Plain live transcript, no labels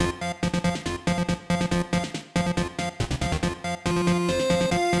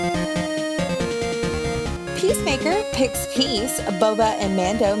picks peace, Boba and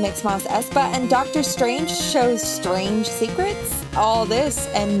Mando mix Mos Espa, and Doctor Strange shows strange secrets. All this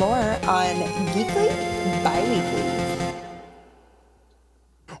and more on Geekly Bi-Weekly.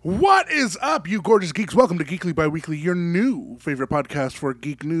 What is up, you gorgeous geeks? Welcome to Geekly Bi-Weekly, your new favorite podcast for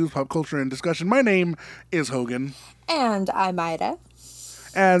geek news, pop culture, and discussion. My name is Hogan. And I'm Ida.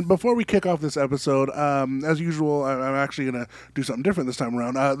 And before we kick off this episode, as usual, I'm actually going to do something different this time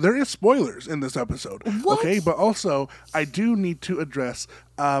around. There is spoilers in this episode. What? Okay, but also, I do need to address,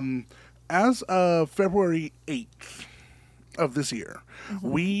 as of February 8th of this year,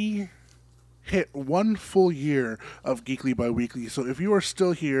 we hit 1 full year of Geekly Bi-Weekly. So if you are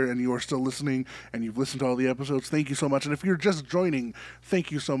still here and you are still listening and you've listened to all the episodes, thank you so much. And if you're just joining, thank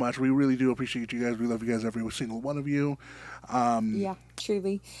you so much. We really do appreciate you guys. We love you guys, every single one of you. Yeah,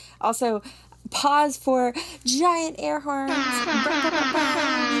 truly. Also, pause for giant air horns.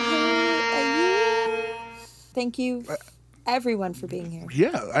 Thank you, everyone, for being here.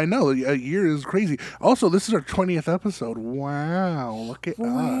 Yeah, I know. A year is crazy. Also, this is our 20th episode. Wow, look at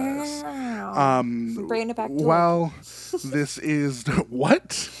us. Bringing it back to Wow, this is...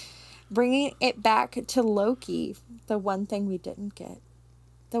 What? Bringing it back to Loki, the one thing we didn't get.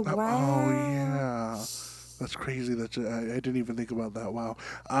 Oh, yeah. That's crazy. That I didn't even think about that. Wow.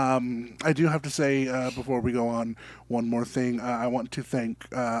 I do have to say, before we go on, one more thing. I want to thank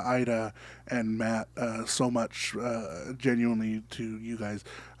Ida and Matt so much, genuinely, to you guys,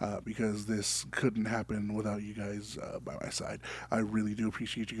 because this couldn't happen without you guys by my side. I really do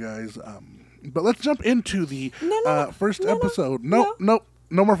appreciate you guys. But let's jump into the first episode. Nope.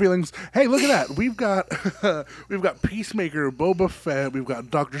 No more feelings. Hey, look at that. We've got Peacemaker, Boba Fett, we've got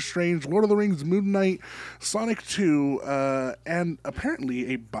Doctor Strange, Lord of the Rings, Moon Knight, Sonic 2, and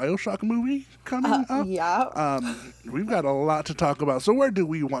apparently a BioShock movie coming up. Yeah. We've got a lot to talk about. So where do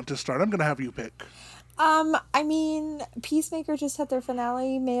we want to start? I'm going to have you pick. I mean, Peacemaker just had their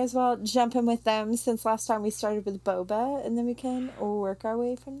finale. May as well jump in with them since last time we started with Boba, and then we can work our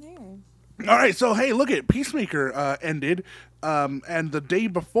way from there. All right, so hey, look at Peacemaker ended, and the day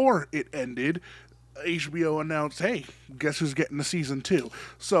before it ended, HBO announced, hey, guess who's getting a season 2?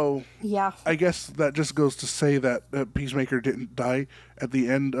 So yeah, I guess that just goes to say that Peacemaker didn't die at the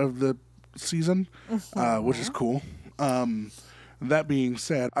end of the season, which is cool. That being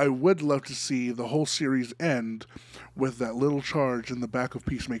said, I would love to see the whole series end with that little charge in the back of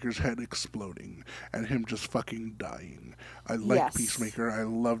Peacemaker's head exploding and him just fucking dying. I like Peacemaker. I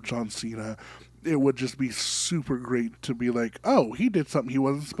love John Cena. It would just be super great to be like, oh, he did something he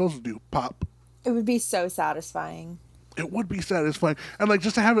wasn't supposed to do. Pop. It would be so satisfying. It would be satisfying. And like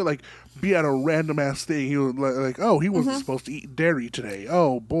just to have it like be at a random ass thing. He would like, oh, he wasn't supposed to eat dairy today.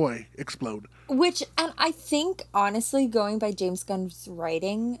 Oh boy, explode. And I think, honestly, going by James Gunn's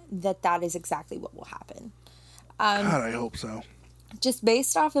writing, that is exactly what will happen. God, I hope so. Just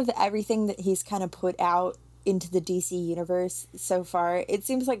based off of everything that he's kind of put out into the DC universe so far, it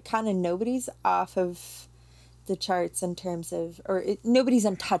seems like kind of nobody's off of the charts in terms of, nobody's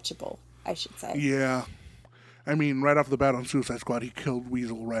untouchable, I should say. Yeah. I mean, right off the bat on Suicide Squad, he killed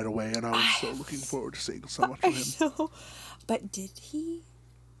Weasel right away, and I was so looking forward to seeing so much of him. I know. But did he?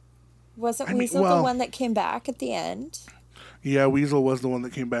 Wasn't Weasel the one that came back at the end? Yeah, Weasel was the one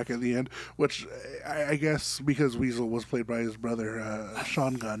that came back at the end, which I guess because Weasel was played by his brother,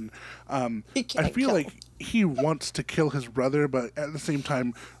 Sean Gunn, I feel like he wants to kill his brother, but at the same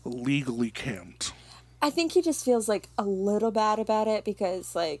time, legally can't. I think he just feels like a little bad about it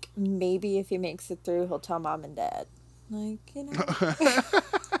because, like, maybe if he makes it through, he'll tell mom and dad. Like, you know.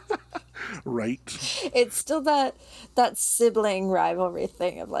 Right. It's still that sibling rivalry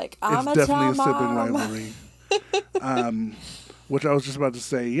thing of like, I'm it's a definitely tell a sibling mom. rivalry. Which I was just about to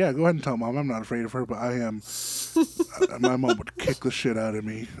say, yeah, go ahead and tell mom. I'm not afraid of her, but I am. My mom would kick the shit out of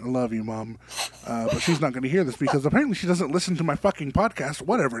me. I love you, mom. But she's not going to hear this because apparently she doesn't listen to my fucking podcast.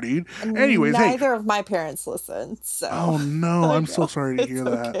 Whatever, dude. Anyways, neither of my parents listen. So. Oh no, I'm so sorry to hear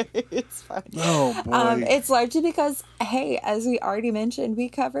that. It's fine. Oh boy. It's largely because, hey, as we already mentioned, we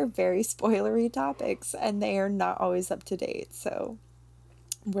cover very spoilery topics, and they are not always up to date. So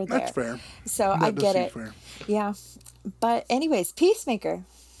we're there. That's fair. So I get it. Fair. Yeah. But anyways, Peacemaker.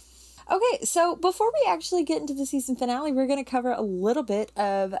 Okay, so before we actually get into the season finale, we're going to cover a little bit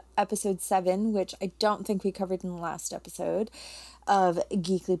of episode 7, which I don't think we covered in the last episode of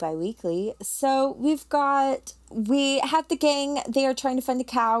Geekly Bi-Weekly. So we have the gang. They are trying to find a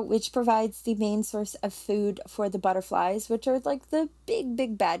cow, which provides the main source of food for the butterflies, which are like the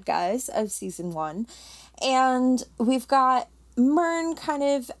big bad guys of season 1. And we've got Murn kind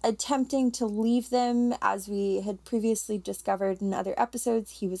of attempting to leave them. As we had previously discovered in other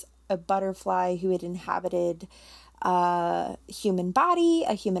episodes, he was a butterfly who had inhabited a human body,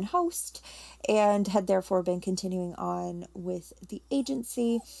 a human host, and had therefore been continuing on with the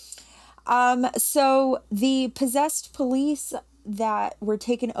agency. So the possessed police that were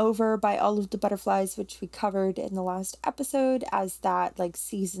taken over by all of the butterflies, which we covered in the last episode as that like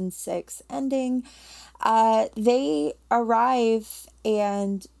season 6 ending, they arrive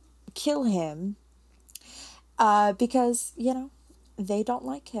and kill him because, you know, they don't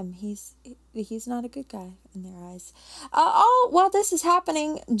like him. He's not a good guy in their eyes. All while this is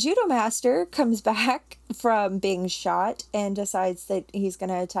happening, Judo Master comes back from being shot and decides that he's going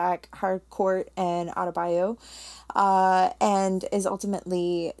to attack Harcourt and Adebayo, and is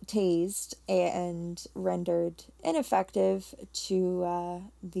ultimately tased and rendered ineffective to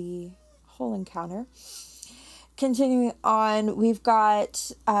the whole encounter. Continuing on, we've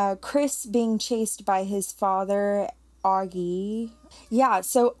got Chris being chased by his father, Augie. Yeah,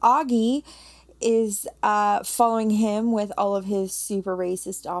 so Augie is following him with all of his super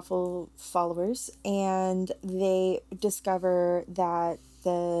racist, awful followers, and they discover that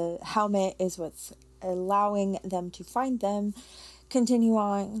the helmet is what's allowing them to find them. Continue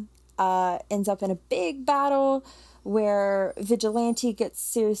on, ends up in a big battle where Vigilante gets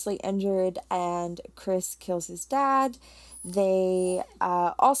seriously injured and Chris kills his dad. They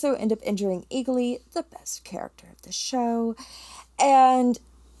also end up injuring Eagly, the best character of the show. And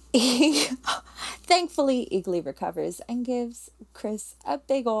thankfully, Eagly recovers and gives Chris a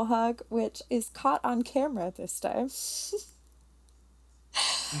big ol' hug, which is caught on camera this time.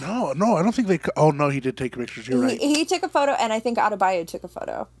 No, I don't think they... Oh, no, he did take pictures. You're right. He took a photo, and I think Adebayo took a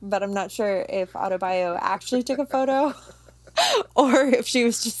photo. But I'm not sure if Adebayo actually took a photo or if she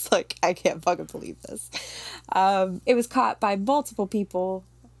was just like, I can't fucking believe this. It was caught by multiple people,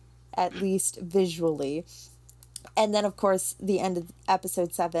 at least visually. And then, of course, the end of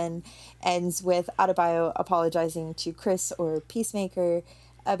episode 7 ends with Adebayo apologizing to Chris or Peacemaker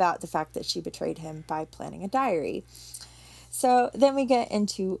about the fact that she betrayed him by planning a diary. So then we get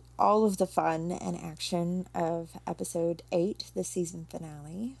into all of the fun and action of episode 8, the season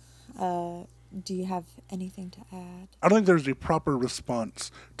finale. Do you have anything to add? I don't think there's a proper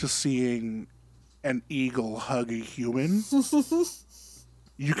response to seeing an eagle hug a human.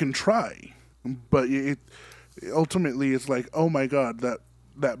 You can try, but it ultimately it's like, oh my god,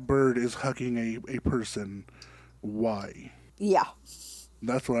 that bird is hugging a person. Why? Yeah.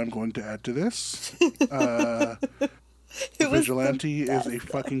 That's what I'm going to add to this. Vigilante is a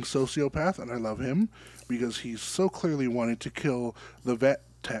fucking sociopath, and I love him because he so clearly wanted to kill the vet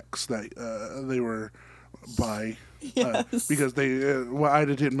techs that they were by. Yes. Because they, what I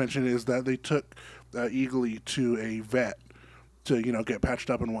didn't mention is that they took Eagly to a vet to, you know, get patched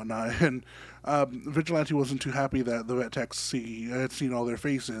up and whatnot. And Vigilante wasn't too happy that the vet techs had seen all their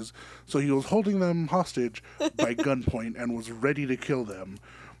faces, so he was holding them hostage by gunpoint and was ready to kill them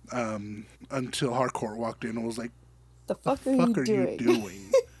until Harcourt walked in and was like, The fuck are you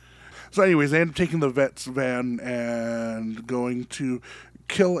doing? So anyways, they end up taking the vet's van and going to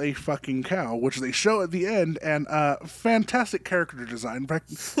kill a fucking cow, which they show at the end, and fantastic character design,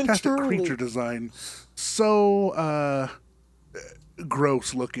 fantastic creature design. So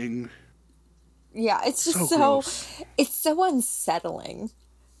gross looking. Yeah, it's just it's so unsettling.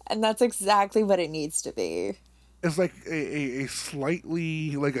 And that's exactly what it needs to be. It's like a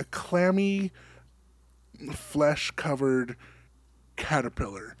slightly, like a clammy, flesh-covered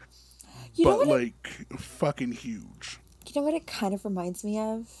caterpillar. You know but, what like, fucking huge. You know what it kind of reminds me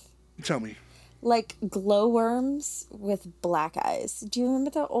of? Tell me. Like glowworms with black eyes. Do you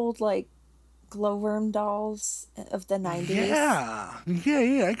remember the old, like, glowworm dolls of the 90s?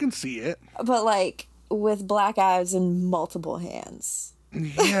 Yeah, I can see it. But, like, with black eyes and multiple hands.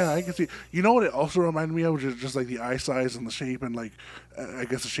 Yeah, I can see. You know what it also reminded me of, which is just like the eye size and the shape and like, I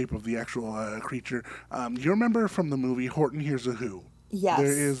guess the shape of the actual creature. You remember from the movie Horton Hears a Who? Yes.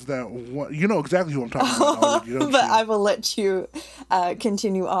 There is that one. You know exactly who I'm talking about already, don't but you? I will let you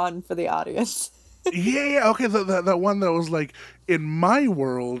continue on for the audience. Yeah. Okay, that one that was like, in my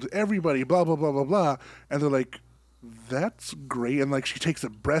world, everybody blah blah blah blah blah, and they're like, that's great, and like she takes a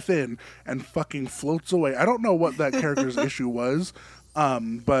breath in and fucking floats away. I don't know what that character's issue was.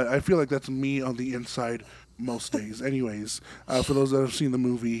 But I feel like that's me on the inside most days. Anyways, for those that have seen the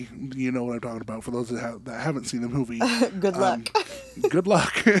movie, you know what I'm talking about. For those that haven't seen the movie, good luck. Good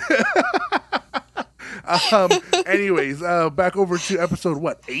luck. Anyways, back over to episode,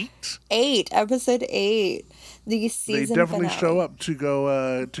 what, 8? Episode 8. The season They definitely finale. show up to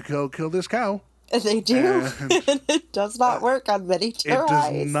go to kill this cow. They do. And it does not work on many it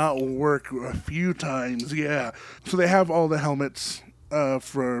tries. does not work a few times, yeah. So they have all the helmets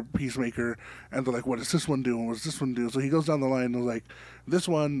for Peacemaker, and they're like, what does this one do, and what does this one do? So he goes down the line and is like, this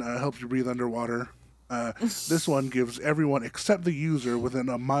one helps you breathe underwater. This one gives everyone except the user within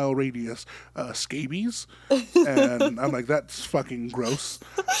a mile radius scabies. And I'm like, that's fucking gross.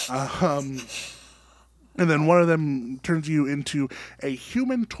 And then one of them turns you into a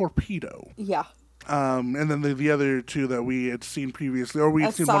human torpedo. Yeah. And then the other two that we had seen previously, or we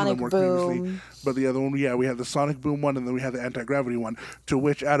had seen one of them work previously, but the other one, we had the sonic boom one, and then we had the anti-gravity one, to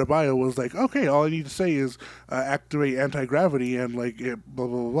which Adebayo was like, okay, all I need to say is activate anti-gravity, and like, it, blah,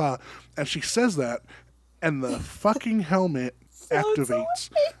 blah, blah, blah. And she says that, and the fucking helmet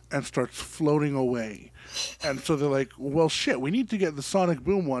activates and starts floating away. And so they're like, well, shit, we need to get the sonic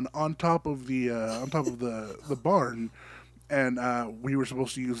boom one on top of the barn. And we were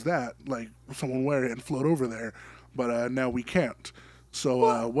supposed to use that, like someone wear it and float over there, but now we can't.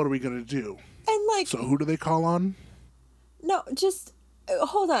 So what are we gonna do? And like, so who do they call on? No, just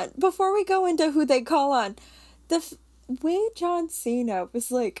hold on. Before we go into who they call on, the way John Cena was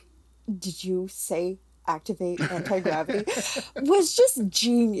like, "Did you say activate anti-gravity?" was just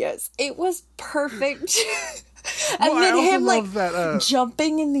genius. It was perfect. And then him like that,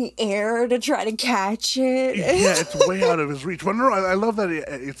 jumping in the air to try to catch it. Yeah, it's way out of his reach. But no, I love that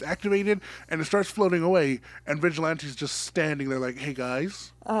it's activated and it starts floating away, and Vigilante's just standing there like, "Hey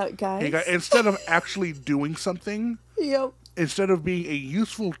guys, hey guys." Instead of actually doing something, yep. Instead of being a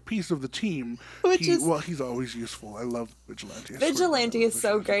useful piece of the team, he's always useful. I love Vigilante. Vigilante is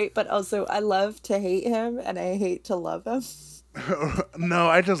so great, but also I love to hate him and I hate to love him. No,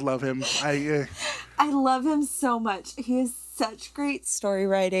 I just love him. I love him so much. He has such great story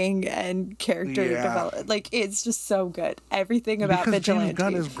writing and character development. Like, it's just so good. Everything about Vigilante. James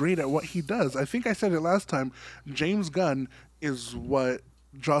Gunn is great at what he does. I think I said it last time. James Gunn is what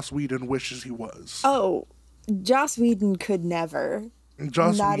Joss Whedon wishes he was. Oh, Joss Whedon could never.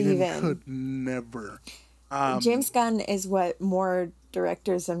 Could never. James Gunn is what more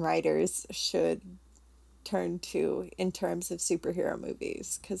directors and writers should turn to in terms of superhero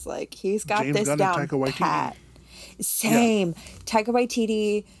movies, because like he's got James this Gunn down and Taika Waititi. pat. Same. Yeah. Taika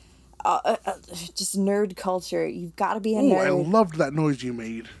Waititi, just nerd culture. You've got to be a nerd. I loved that noise you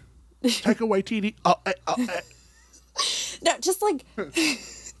made. Taika Waititi. No, just like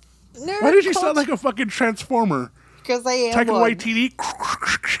nerd. Why did you sound like a fucking transformer? Because I am Taika one.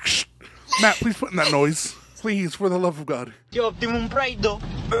 Waititi. Matt, please put in that noise. Please, for the love of God. Optimum Pride.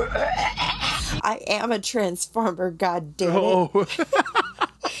 I am a transformer, god damn it.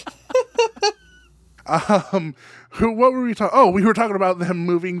 What were we talking? Oh, we were talking about them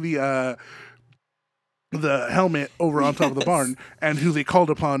moving the helmet over on top of the barn, and who they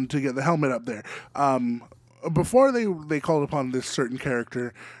called upon to get the helmet up there. Before they called upon this certain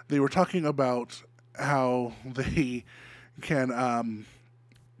character, they were talking about how they can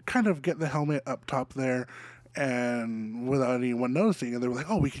kind of get the helmet up top there and without anyone noticing, and they were like,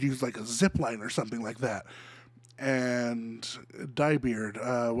 oh, we could use like a zip line or something like that. And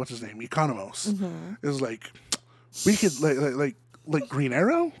Diebeard, what's his name, Economos, is like, we could like Green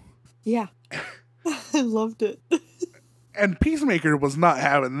Arrow. Yeah. I loved it. And Peacemaker was not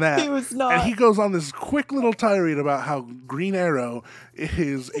having that. He was not. And he goes on this quick little tirade about how Green Arrow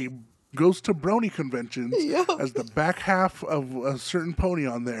goes to brony conventions as the back half of a certain pony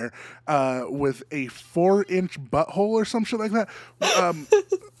on there with a 4-inch butthole or some shit like that.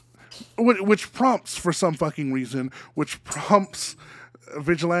 Which prompts, for some fucking reason,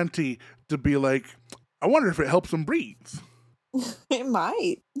 Vigilante to be like, I wonder if it helps him breathe. It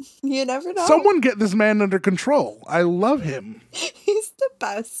might. You never know. Someone get this man under control. I love him. He's the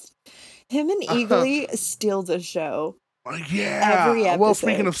best. Him and Eagly steal the show. Yeah. Every episode. Well,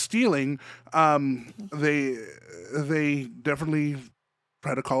 speaking of stealing, they definitely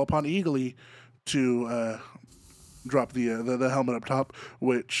try to call upon Eagly to drop the helmet up top,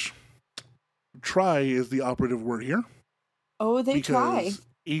 which try is the operative word here. Oh, they try.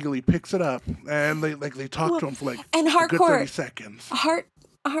 Eagly picks it up and they talk to him for like and a good 30 seconds.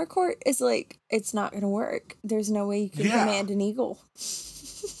 Harcourt is like, it's not going to work. There's no way you can command an eagle.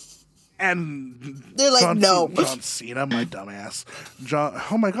 And they're like, no. John Cena, my dumbass. John,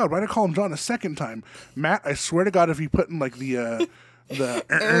 oh my God, why did I call him John a second time? Matt, I swear to God, if you put in like the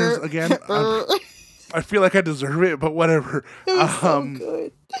again, I feel like I deserve it, but whatever. It was so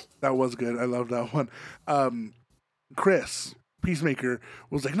good. That was good. I love that one. Chris, Peacemaker,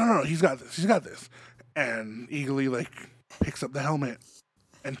 was like, no, he's got this. And Eagly like picks up the helmet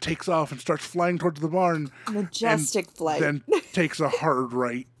and takes off and starts flying towards the barn. Majestic flight. Then takes a hard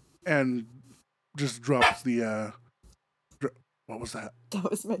right and just drops the what was that? That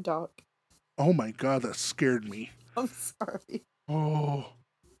was my dog. Oh my God, that scared me. I'm sorry. Oh.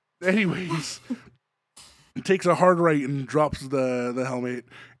 Anyways, he takes a hard right and drops the helmet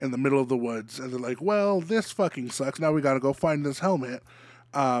in the middle of the woods. And they're like, well, this fucking sucks. Now we gotta go find this helmet.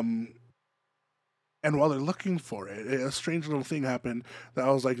 Um, and while they're looking for it, a strange little thing happened that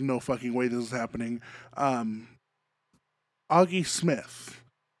I was like, no fucking way this is happening. Augie Smith,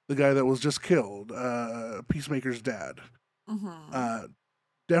 the guy that was just killed, Peacemaker's dad, uh,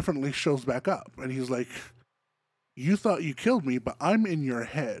 definitely shows back up. And he's like, you thought you killed me, but I'm in your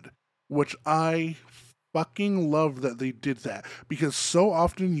head. Which I fucking love that they did that. Because so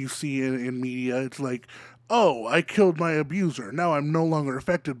often you see in media, it's like, oh, I killed my abuser. Now I'm no longer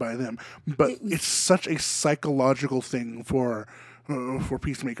affected by them. But it's such a psychological thing for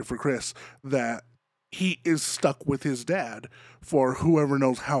Peacemaker, for Chris, that he is stuck with his dad for whoever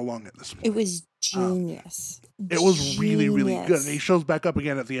knows how long at this point. It was genius. It was really, really good. And he shows back up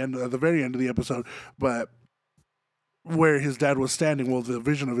again at the very end of the episode, but where his dad was standing, well, the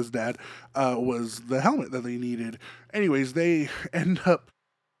vision of his dad was the helmet that they needed. Anyways, they end up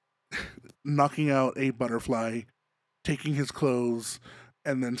knocking out a butterfly, taking his clothes,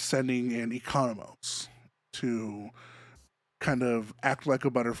 and then sending in Economos to kind of act like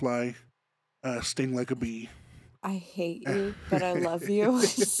a butterfly, sting like a bee. I hate you, but I love you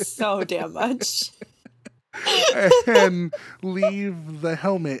so damn much. And leave the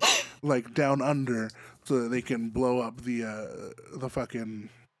helmet like down under so that they can blow up the fucking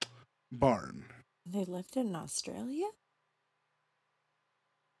barn. They lived in Australia?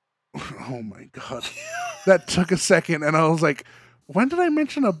 Oh my god. That took a second and I was like, when did I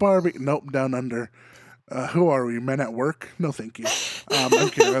mention a barbie? Nope, down under. Who are we? Men at work? No, thank you.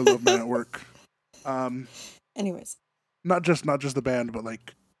 I'm kidding. I love Men at Work. Anyways. Not just the band, but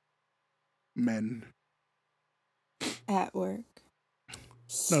like men. At work.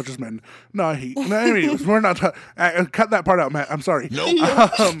 No, just men. No, anyways, we're not. Cut that part out, Matt. I'm sorry. Nope.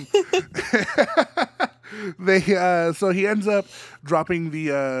 So he ends up dropping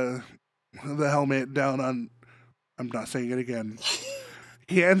the helmet down on. I'm not saying it again.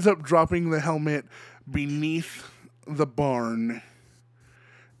 He ends up dropping the helmet beneath the barn,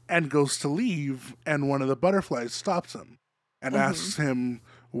 and goes to leave, and one of the butterflies stops him and asks him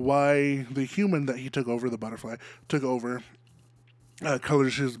why the human that he took over, the butterfly took over,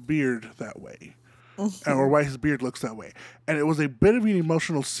 colors his beard that way, or why his beard looks that way. And it was a bit of an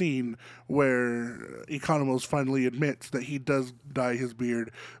emotional scene where Economos finally admits that he does dye his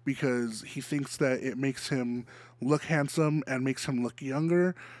beard because he thinks that it makes him look handsome and makes him look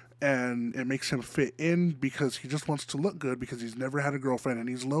younger, and it makes him fit in because he just wants to look good because he's never had a girlfriend and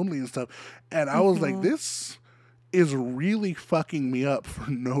he's lonely and stuff. And I was like, this is really fucking me up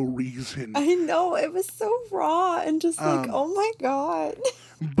for no reason. I know, it was so raw and just like, oh my god.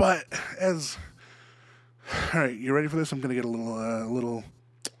 But all right, you ready for this? I'm gonna get a little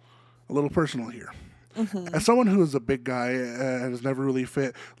personal here. As someone who is a big guy and has never really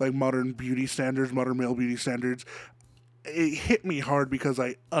fit like modern male beauty standards, it hit me hard because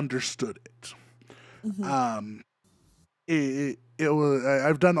I understood it. It was.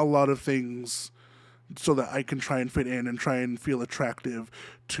 I've done a lot of things so that I can try and fit in and try and feel attractive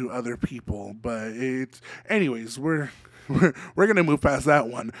to other people. But anyways, we're gonna move past that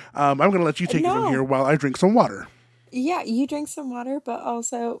one. I'm gonna let you take it from here while I drink some water. Yeah, you drink some water, but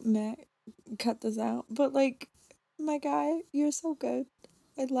also, Matt, cut this out. But like, my guy, you're so good.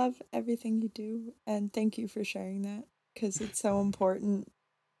 I love everything you do, and thank you for sharing that because it's so important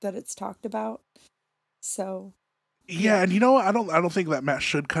that it's talked about. So yeah, and you know what? I don't think that Matt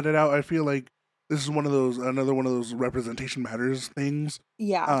should cut it out. I feel like this is another one of those representation matters things.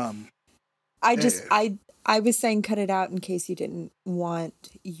 Yeah. I was saying cut it out in case you didn't want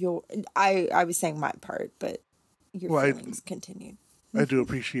your. I was saying my part, but your feelings continued. I do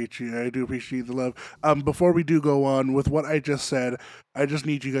appreciate you. I do appreciate the love. Before we do go on with what I just said, I just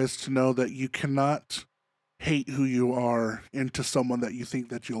need you guys to know that you cannot hate who you are into someone that you think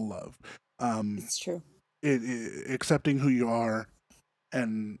that you'll love. It's true. Accepting who you are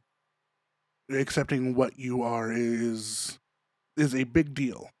and accepting what you are is a big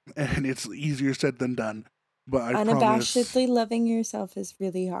deal, and it's easier said than done. But I unabashedly loving yourself is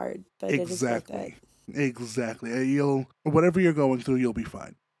really hard, but it is worth it. Exactly. Whatever you're going through, you'll be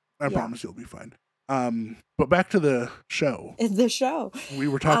fine. I promise you'll be fine. But back to the show. The show. We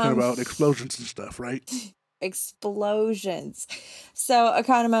were talking about explosions and stuff, right? Explosions. So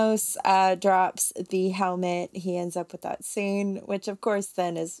Economos drops the helmet. He ends up with that scene, which of course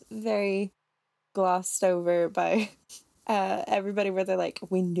then is very glossed over by everybody where they're like,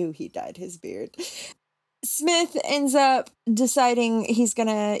 we knew he dyed his beard. Smith ends up deciding he's going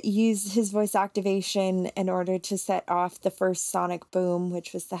to use his voice activation in order to set off the first sonic boom,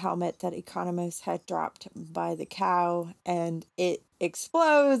 which was the helmet that Economos had dropped by the cow, and it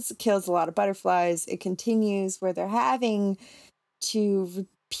explodes, kills a lot of butterflies. It continues where they're having to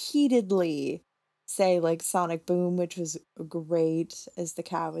repeatedly say like sonic boom, which was great, as the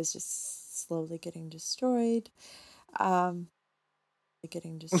cow is just slowly getting destroyed.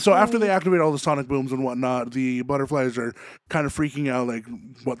 So after they activate all the sonic booms and whatnot, the butterflies are kind of freaking out, like,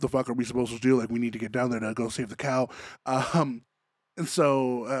 what the fuck are we supposed to do? Like, we need to get down there to go save the cow. And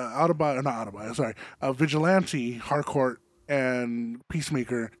so Vigilante, Harcourt, and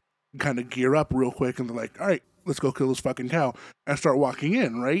Peacemaker kind of gear up real quick, and they're like, all right, let's go kill this fucking cow, and start walking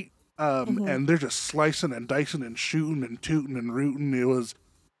in, right? And they're just slicing and dicing and shooting and tooting and rooting. It was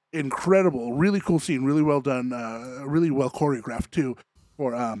incredible. Really cool scene. Really well done. Really well choreographed, too,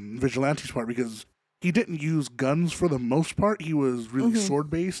 for Vigilante's part, because he didn't use guns for the most part. He was really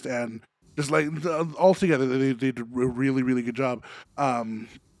sword-based, and just like all together, they did a really, really good job.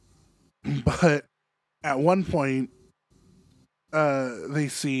 But at one point, they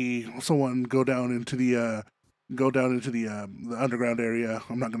see someone go down into the underground area.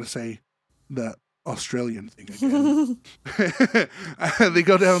 I'm not going to say the Australian thing again. They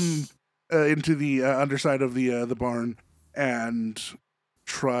go down into the underside of the barn and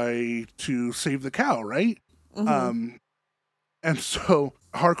try to save the cow, right? And so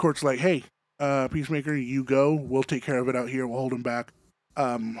Harcourt's like, hey, Peacemaker, you go. We'll take care of it out here. We'll hold him back.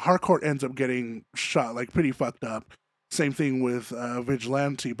 Harcourt ends up getting shot, like, pretty fucked up. Same thing with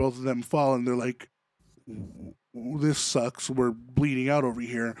Vigilante. Both of them fall, and they're like, this sucks. We're bleeding out over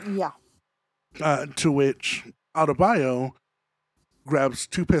here. Yeah. To which Adebayo grabs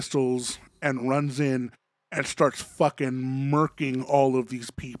 2 pistols and runs in and starts fucking murking all of these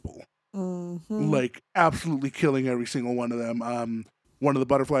people. Like, absolutely killing every single one of them. One of the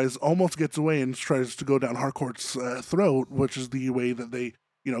butterflies almost gets away and tries to go down Harcourt's throat, which is the way that they,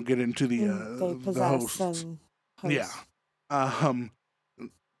 get into the hosts. Yeah.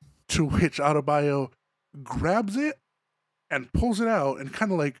 To which Adebayo grabs it and pulls it out and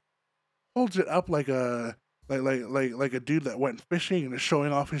kind of like holds it up like a dude that went fishing and is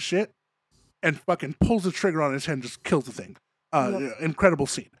showing off his shit, and fucking pulls the trigger on his head and just kills the thing. Incredible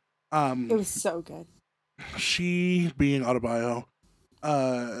scene. It was so good. She, being Adebayo,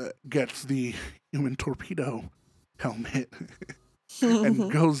 gets the human torpedo helmet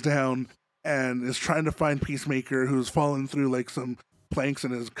and goes down and is trying to find Peacemaker, who's fallen through like some planks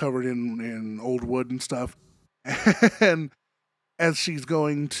and is covered in old wood and stuff. And as she's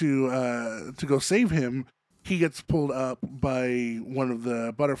going to go save him, he gets pulled up by one of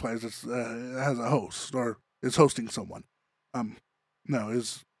the butterflies that has a host, or is hosting someone.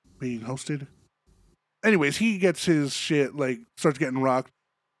 Is being hosted. Anyways, he gets his shit, like, starts getting rocked,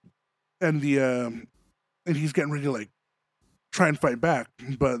 and and he's getting ready to, like, try and fight back,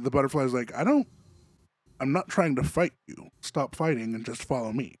 but the butterfly's like, I'm not trying to fight you. Stop fighting and just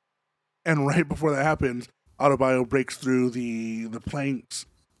follow me. And right before that happens, Adebayo breaks through the planks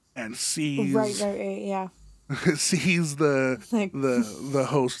and sees yeah. sees the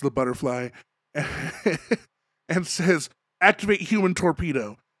host, the butterfly, and says, "Activate human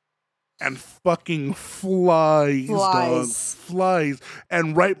torpedo." And fucking flies. Dog. Flies.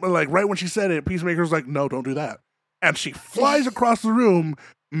 And right when she said it, Peacemaker's like, no, don't do that. And she flies across the room,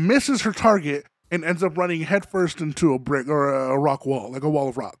 misses her target, and ends up running headfirst into a brick or a rock wall, like a wall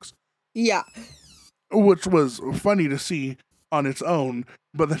of rocks. Yeah. Which was funny to see on its own,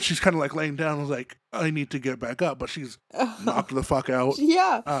 but then she's kind of like laying down and was like, I need to get back up, but she's knocked the fuck out.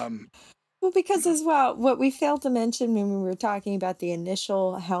 Yeah. Well, because as well, what we failed to mention when we were talking about the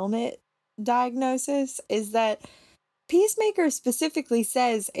initial helmet diagnosis is that Peacemaker specifically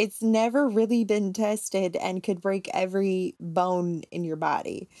says it's never really been tested and could break every bone in your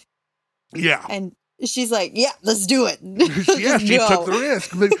body. Yeah. And she's like, yeah, let's do it. Yeah, she took the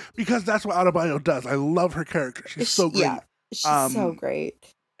risk because that's what Adebayo does. I love her character. She's so great. Yeah, she's so great.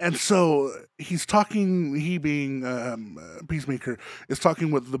 And so he's talking, he being Peacemaker, is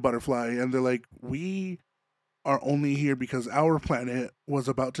talking with the butterfly, and they're like, we are only here because our planet was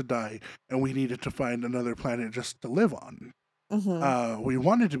about to die, and we needed to find another planet just to live on. We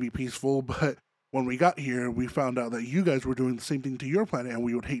wanted to be peaceful, but when we got here, we found out that you guys were doing the same thing to your planet, and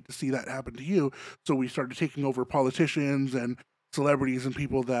we would hate to see that happen to you. So we started taking over politicians and celebrities and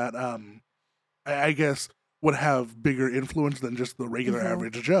people that, I guess, would have bigger influence than just the regular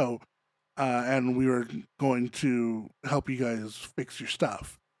average Joe. And we were going to help you guys fix your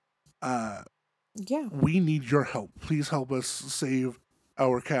stuff. Yeah. We need your help. Please help us save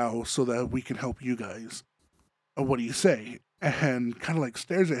our cow so that we can help you guys. what do you say? And kind of like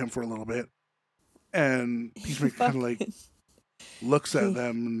stares at him for a little bit. And Peacemaker kind of like looks at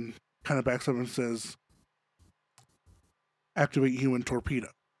them and kind of backs up and says, activate human torpedo.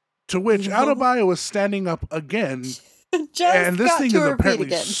 To which Adebayo is standing up again. And this thing is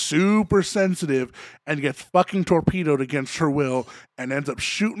apparently super sensitive and gets fucking torpedoed against her will and ends up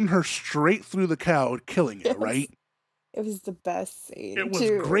shooting her straight through the cow, killing it, right? It was the best scene. It was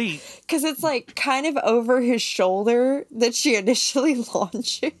great. Because it's like kind of over his shoulder that she initially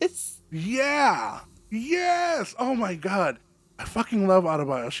launches. Yeah. Yes. Oh my God. I fucking love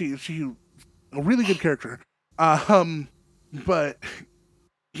Adebayo. She a really good character. But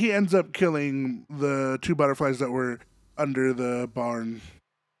he ends up killing the two butterflies that were under the barn.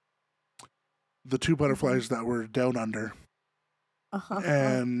 The two butterflies that were down under.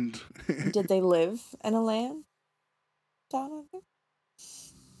 And did they live in a land down under?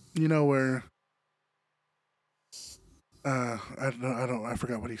 You know where I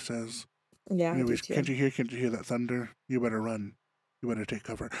forgot what he says. Yeah. Anyways, can't you hear that thunder? You better run. You better take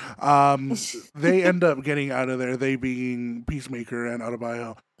cover. They end up getting out of there, they being Peacemaker and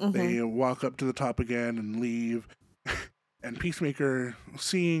Adebayo. They walk up to the top again and leave. And Peacemaker,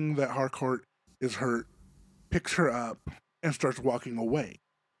 seeing that Harcourt is hurt, picks her up and starts walking away.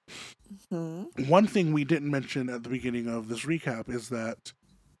 One thing we didn't mention at the beginning of this recap is that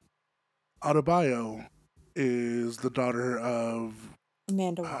Adebayo is the daughter of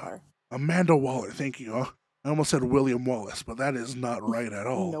Amanda Waller. Amanda Waller, thank you. I almost said William Wallace, but that is not right at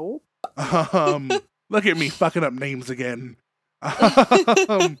all. Nope. Look at me fucking up names again.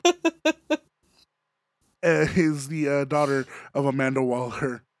 Is the daughter of Amanda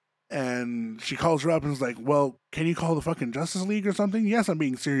Waller, and she calls her up and is like, well, can you call the fucking Justice League or something? Yes, I'm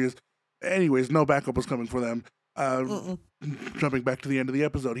being serious. Anyways, no backup was coming for them. Jumping back to the end of the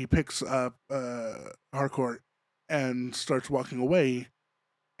episode, he picks up Harcourt and starts walking away,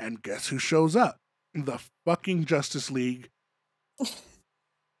 and guess who shows up? The fucking Justice League. Except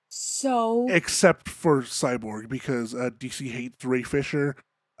for Cyborg, because DC hates Ray Fisher,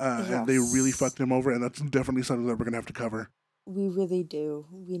 and they really fucked him over, and that's definitely something that we're going to have to cover. We really do.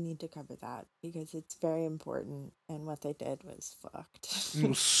 We need to cover that, because it's very important, and what they did was fucked. It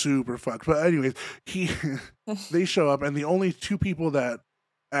was super fucked. But anyways, they show up, and the only two people that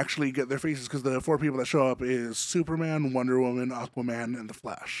actually get their faces, because the four people that show up is Superman, Wonder Woman, Aquaman, and The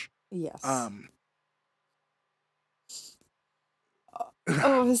Flash. Yes.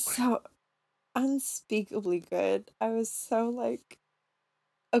 It was so unspeakably good. I was so like,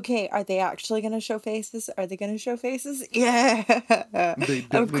 okay, are they actually going to show faces? Are they going to show faces? Yeah. They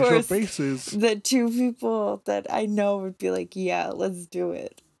definitely show faces. The two people that I know would be like, yeah, let's do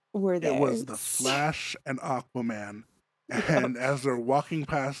it. Were there. It was The Flash and Aquaman. And as they're walking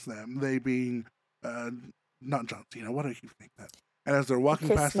past them, they being, not John Cena, what do I keep thinking that? And as they're walking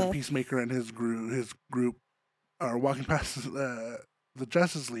past the Peacemaker and his group are walking past the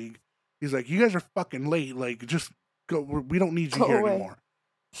Justice League, he's like, you guys are fucking late. Like, just go. We don't need you here anymore.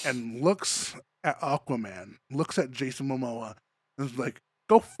 And looks at Aquaman, looks at Jason Momoa, and is like,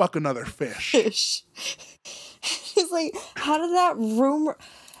 go fuck another fish. He's like, how did that rumor...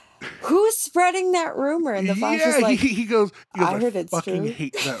 Who's spreading that rumor? And the Flash is like, he goes, I heard it's fucking true.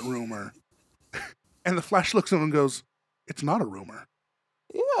 hate that rumor. And the Flash looks at him and goes, it's not a rumor.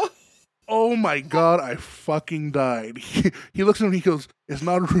 Yeah. Oh my God, I fucking died. He looks at him and he goes, it's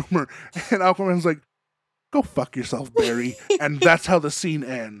not a rumor. And Aquaman's like, go fuck yourself, Barry. And that's how the scene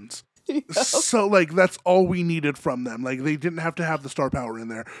ends. Yep. So, like, that's all we needed from them. Like, they didn't have to have the star power in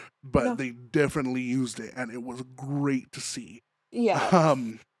there, but they definitely used it, and it was great to see. Yeah.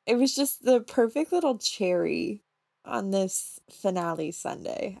 It was just the perfect little cherry on this finale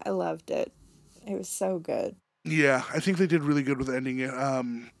Sunday. I loved it. It was so good. Yeah, I think they did really good with ending it.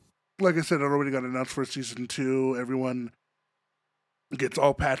 Like I said, it already got announced for season 2. Everyone gets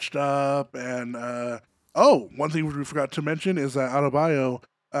all patched up, and one thing we forgot to mention is that Adebayo,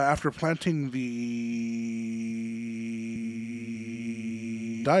 after planting the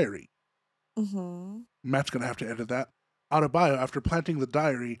diary, Matt's gonna have to edit that. Adebayo, after planting the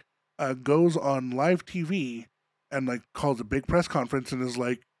diary, goes on live TV and like calls a big press conference and is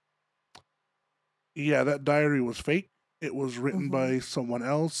like, "Yeah, that diary was fake. It was written by someone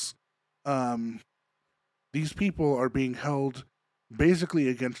else. These people are being held basically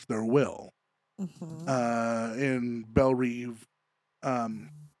against their will in Belle Reve, and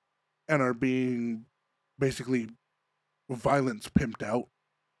are being basically violence pimped out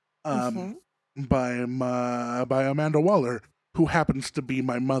by Amanda Waller, who happens to be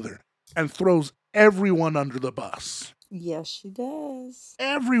my mother, and throws everyone under the bus." Yes, she does.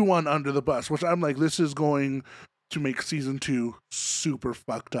 Everyone under the bus, which I'm like, this is going to make season 2 super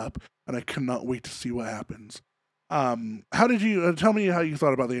fucked up, and I cannot wait to see what happens. How did you tell me how you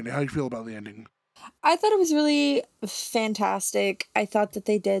thought about the ending? How you feel about the ending? I thought it was really fantastic. I thought that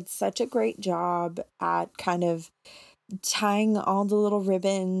they did such a great job at kind of tying all the little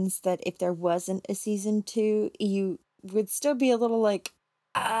ribbons that if there wasn't a season 2, you would still be a little like,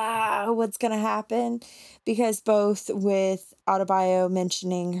 what's going to happen? Because both with Autobio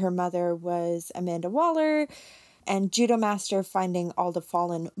mentioning her mother was Amanda Waller and Judo Master finding all the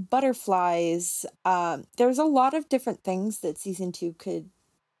fallen butterflies, there's a lot of different things that season 2 could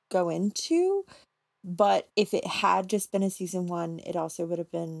go into. But if it had just been a season 1, it also would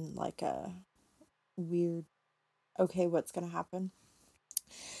have been like a weird, okay, what's going to happen?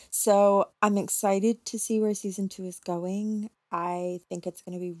 So I'm excited to see where season 2 is going. I think it's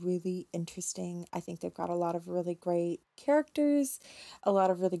going to be really interesting. I think they've got a lot of really great characters, a lot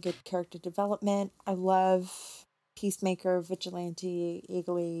of really good character development. I love Peacemaker, Vigilante,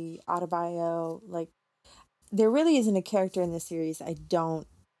 Eagly, Autobio. Like, there really isn't a character in this series I don't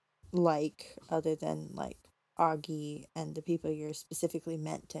like other than like Augie and the people you're specifically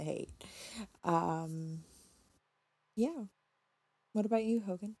meant to hate. Yeah. What about you,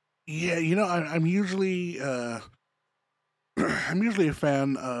 Hogan? Yeah, I'm usually I'm usually a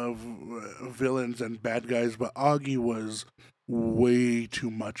fan of villains and bad guys, but Augie was way too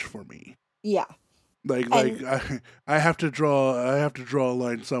much for me. Yeah. Like I have to draw a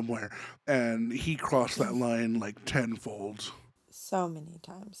line somewhere, and he crossed that line like tenfold. So many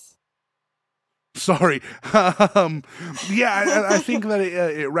times. Sorry. Yeah, I think that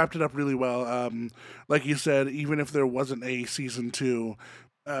it wrapped it up really well. Like you said, even if there wasn't a season 2,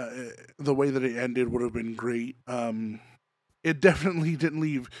 the way that it ended would have been great. It definitely didn't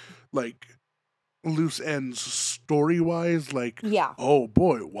leave like loose ends story wise. Like, yeah, oh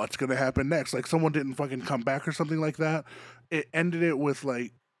boy, what's gonna happen next? Like, someone didn't fucking come back or something like that. It ended it with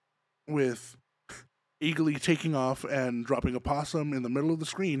Eagly taking off and dropping a possum in the middle of the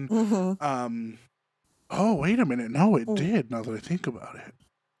screen. Mm-hmm. Oh, wait a minute. No, it did, now that I think about it.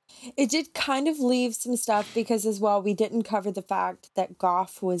 It did kind of leave some stuff because as well, we didn't cover the fact that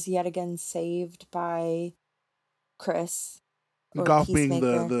Goff was yet again saved by Chris. Goff being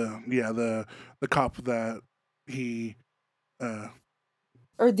the cop that he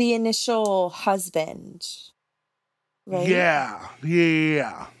or the initial husband. Right? Yeah.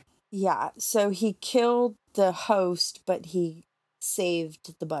 Yeah, so he killed the host, but he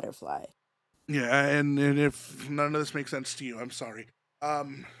saved the butterfly. Yeah, and if none of this makes sense to you, I'm sorry. Go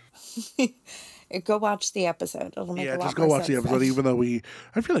watch the episode. It'll make a lot just go more watch the sense episode, then. even though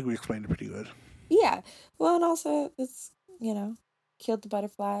I feel like we explained it pretty good. Yeah. Well, and also it's, killed the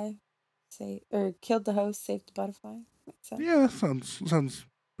butterfly, killed the host, saved the butterfly. Makes sense. Yeah, that sounds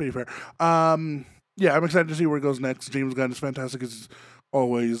pretty fair. Yeah, I'm excited to see where it goes next. James Gunn is fantastic as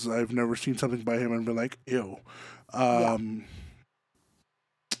always. I've never seen something by him and been like, ew.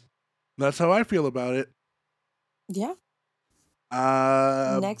 That's how I feel about it. Yeah.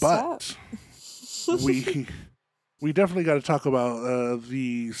 Next up, we definitely got to talk about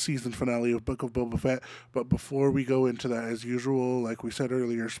the season finale of Book of Boba Fett. But before we go into that, as usual, like we said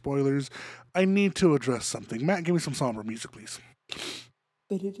earlier, spoilers. I need to address something. Matt, give me some somber music, please.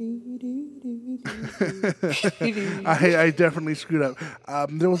 I definitely screwed up.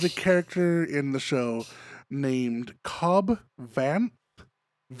 There was a character in the show named Cobb Vanth,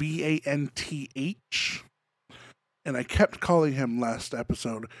 Vanth, and I kept calling him last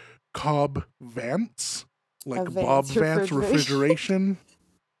episode Cobb Vance, like Bob Vance Refrigeration.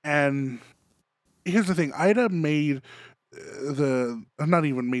 And here's the thing: Ida made not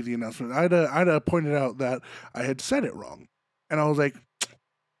even made the announcement. Ida pointed out that I had said it wrong, and I was like,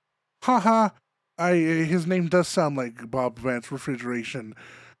 haha, his name does sound like Bob Vance Refrigeration.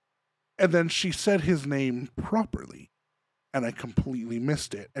 And then she said his name properly, and I completely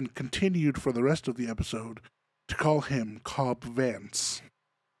missed it, and continued for the rest of the episode to call him Cobb Vance.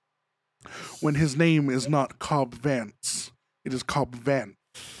 When his name is not Cobb Vance, it is Cobb Vanth.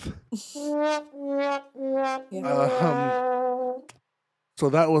 So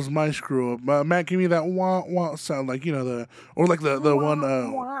that was my screw up. Matt, give me that wah wah sound, like the one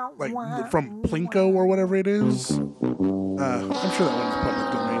like from Plinko or whatever it is. I'm sure that one's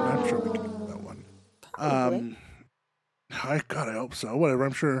public domain. I'm sure we can do that one. I hope so. Whatever.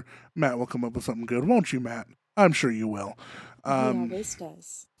 I'm sure Matt will come up with something good, won't you, Matt? I'm sure you will. He always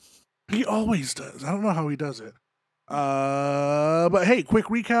does. He always does. I don't know how he does it. But hey, quick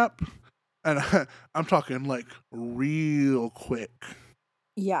recap. And I'm talking like real quick.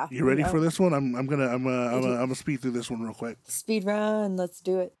 Yeah, You we ready for are. this one? I'm It, gonna speed through this one real quick. speed run, let's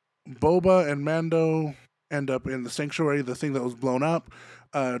do it. Boba and Mando end up in the sanctuary, the thing that was blown up.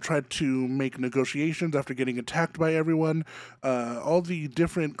 Tried to make negotiations after getting attacked by everyone. All the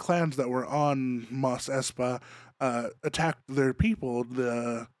different clans that were on Mos Espa attacked their people.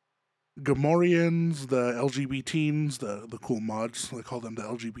 The Gamorreans, the LGBTs, the cool mods. I call them the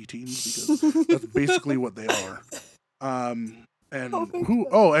LGBTs because that's basically what they are. Oh And my who? god.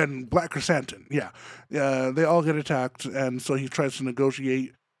 Oh, and Black Chrysanthemum. Yeah, they all get attacked, and so he tries to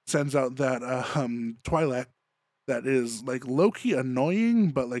negotiate. Sends out that Twi'lek that is like low key annoying,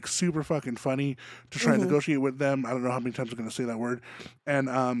 but like super fucking funny to try and Hmm. negotiate with them. I don't know how many times I'm gonna say that word, and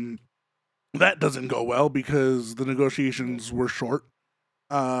that doesn't go well because the negotiations were short.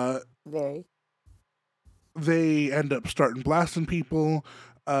 Uh, Very. they end up starting blasting people.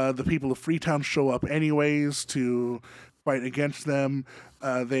 The people of Freetown show up anyways to fight against them.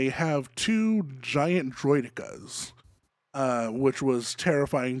 They have two giant droidicas, which was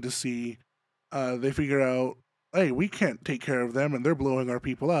terrifying to see. They figure out, hey, we can't take care of them, and they're blowing our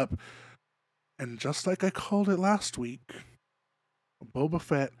people up. And just like I called it last week, Boba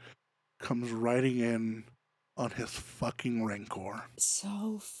Fett comes riding in on his fucking Rancor.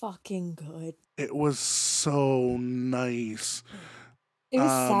 So fucking good. It was so nice. It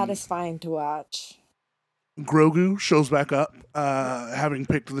was Um, satisfying to watch. Grogu shows back up, having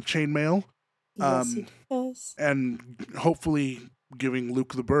picked the chainmail, Yes, he um, does. and hopefully giving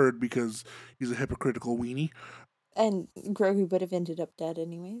Luke the bird because he's a hypocritical weenie. And Grogu would have ended up dead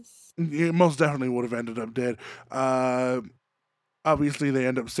anyways. He most definitely would have ended up dead. Uh, Obviously, they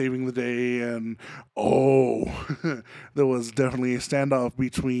end up saving the day, and there was definitely a standoff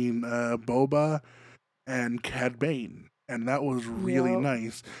between Boba and Cad Bane, and that was really Yep.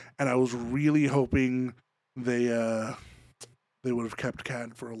 nice. And I was really hoping they they would have kept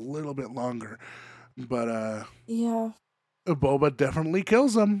Cad for a little bit longer, but Yeah, Boba definitely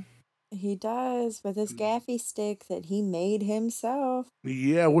kills him. he does with his gaffy stick that he made himself.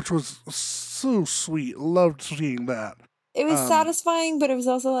 Yeah, which was so sweet. Loved seeing that. It was Um, satisfying, but it was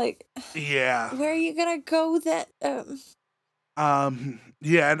also like, yeah. where are you gonna go that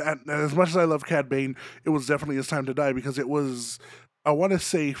Yeah, and as much as I love Cad Bane, it was definitely his time to die because it was, I want to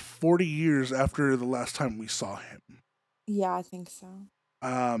say, 40 years after the last time we saw him. Yeah, I think so.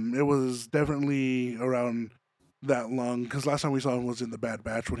 It was definitely around that long because last time we saw him was in the Bad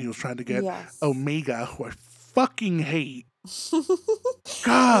Batch when he was trying to get Yes. Omega, who I fucking hate.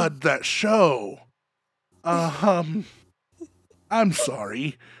 God, that show. I'm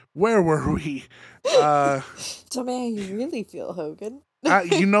sorry. Where were we? Tell me how you really feel, Hogan.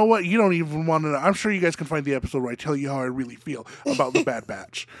 You know what? You don't even want to know. I'm sure you guys can find the episode where I tell you how I really feel about the Bad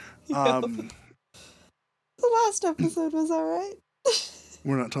Batch. The last episode was alright.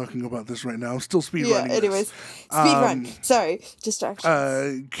 We're not talking about this right now. I'm still Yeah, speedrunning anyways. this. Speed run. Sorry.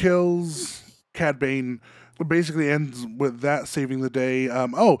 Distractions. Kills Cad Bane. Basically ends with that saving the day.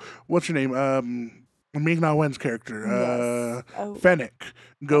 What's your name? Ming-Na Wen's character, Yes. Oh. Fennec,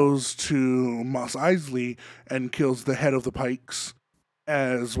 goes to Mos Eisley and kills the head of the Pikes,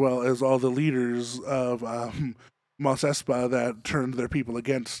 as well as all the leaders of Mos Espa that turned their people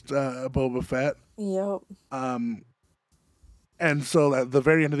against Boba Fett. Yep. And so at the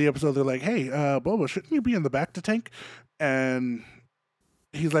very end of the episode, they're like, "Hey, Boba, shouldn't you be in the back to tank?" And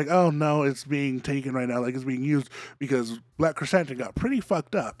he's like, "Oh no, it's being taken right now, like it's being used because Black Chrysanthemum got pretty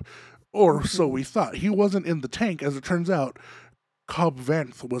fucked up, or so we thought. He wasn't in the tank. As it turns out, Cobb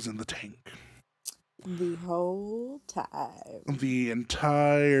Vanth was in the tank." The whole time. The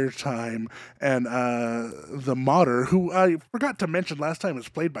entire time. And the modder, who I forgot to mention last time is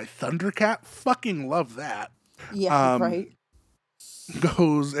played by Thundercat, fucking love that, Yeah, right.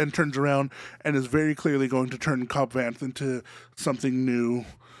 goes and turns around and is very clearly going to turn Cobb Vanth into something new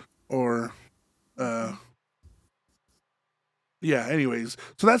or yeah, anyways.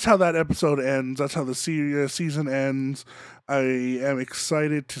 So that's how that episode ends. That's how the season ends. I am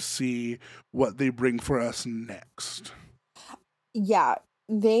excited to see what they bring for us next. Yeah,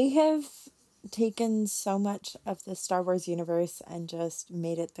 they have taken so much of the Star Wars universe and just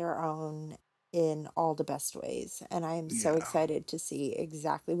made it their own in all the best ways. And I am so Yeah. excited to see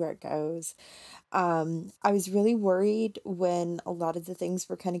exactly where it goes. I was really worried when a lot of the things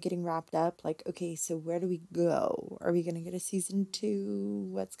were kind of getting wrapped up. Like, okay, so where do we go? Are we going to get a season 2?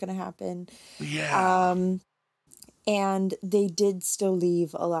 What's going to happen? Yeah. And they did still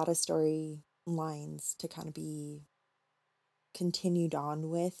leave a lot of storylines to kind of be continued on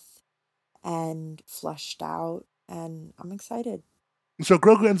with and flushed out. And I'm excited. So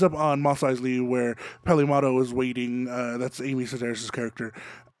Grogu ends up on Mos Eisley, where Pelimato is waiting. That's Amy Sedaris' character,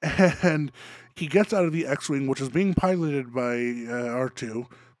 and he gets out of the X-wing, which is being piloted by R2.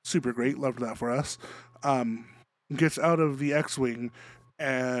 Super great, loved that for us. Gets out of the X-wing,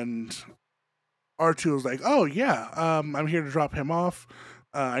 and R2 is like, "Oh yeah, I'm here to drop him off.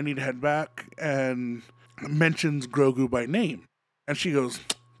 I need to head back," and mentions Grogu by name, and she goes,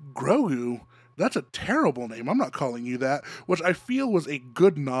 "Grogu? That's a terrible name. I'm not calling you that," which I feel was a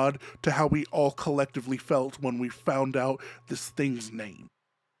good nod to how we all collectively felt when we found out this thing's name.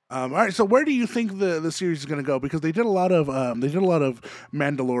 All right, so where do you think the series is going to go? Because they did a lot of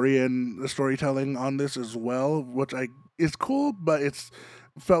Mandalorian storytelling on this as well, which is cool, but it's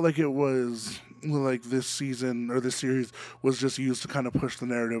felt like it was like this season or this series was just used to kind of push the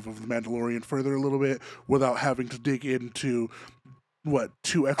narrative of the Mandalorian further a little bit without having to dig into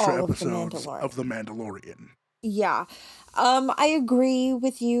two extra All of the episodes Mandalorian. of the Mandalorian. Yeah. I agree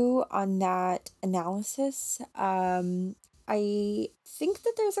with you on that analysis. I think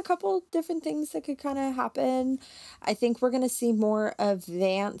that there's a couple different things that could kind of happen. I think we're going to see more of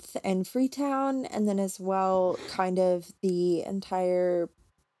Vanth and Freetown, and then as well, kind of the entire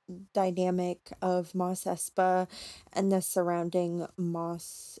dynamic of Mos Espa and the surrounding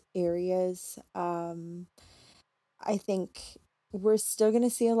Mos areas. I think we're still going to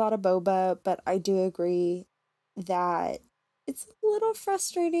see a lot of Boba, but I do agree that it's a little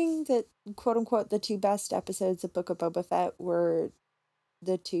frustrating that, quote unquote, the two best episodes of Book of Boba Fett were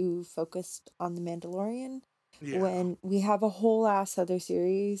the two focused on the Mandalorian, when we have a whole ass other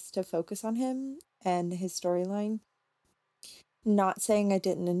series to focus on him and his storyline. Not saying I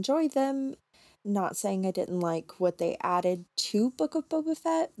didn't enjoy them, not saying I didn't like what they added to Book of Boba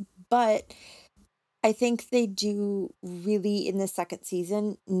Fett, but I think they do really, in the second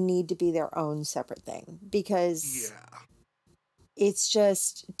season, need to be their own separate thing, because it's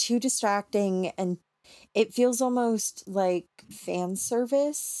just too distracting, and it feels almost like fan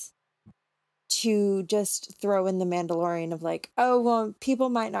service to just throw in the Mandalorian of like, oh, well, people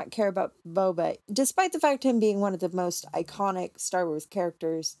might not care about Boba, despite the fact of him being one of the most iconic Star Wars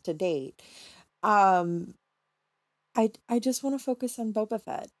characters to date. I just want to focus on Boba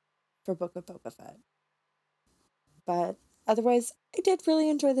Fett for Book of Boba Fett. But otherwise, I did really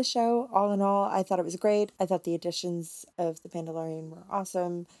enjoy the show. All in all, I thought it was great. I thought the additions of The Mandalorian were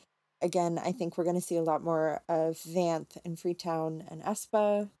awesome. Again, I think we're going to see a lot more of Vanth and Freetown and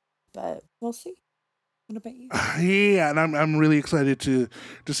Espa, but we'll see. What about you? Yeah, and I'm really excited to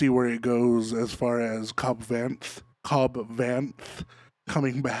see where it goes as far as Cobb Vanth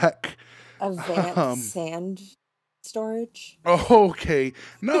coming back. A Vanth sand storage. Okay,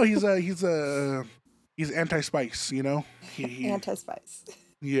 no, he's anti-spice, He Anti-spice.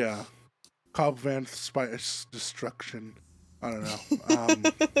 Yeah, Cobb Vanth spice destruction. I don't know.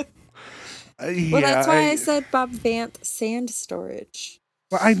 Well, that's why I said Bob Vanth sand storage.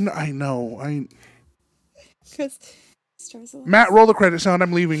 Well, I know. Because Matt, roll the credit sound.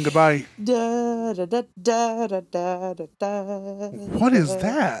 I'm leaving. Goodbye. Da, da, da, da, da, da, da, what is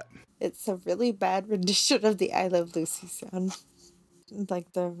that? It's a really bad rendition of the I Love Lucy sound.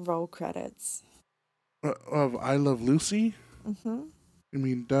 Like the roll credits. Of I Love Lucy? Mm-hmm. You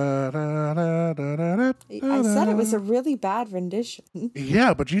mean da da da da da da? I said it was a really bad rendition.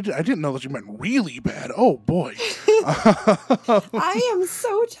 Yeah, but I didn't know that you meant really bad. Oh boy. I am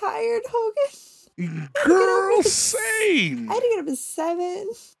so tired, Hogan. Girl, same. I had to get up at 7.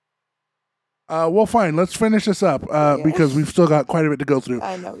 Well, fine. Let's finish this up because we've still got quite a bit to go through.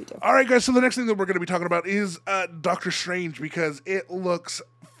 I know we do. All right, guys. So the next thing that we're going to be talking about is Doctor Strange, because it looks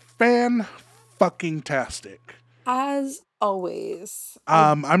fan-fucking-tastic. As always.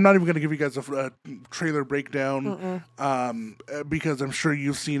 I'm not even going to give you guys a trailer breakdown because I'm sure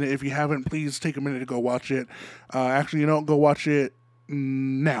you've seen it. If you haven't, please take a minute to go watch it. Actually, go watch it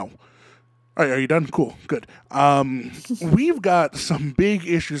now. All right, are you done? Cool, good. We've got some big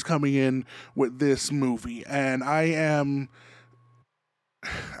issues coming in with this movie, and I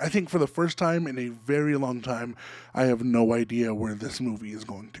think for the first time in a very long time, I have no idea where this movie is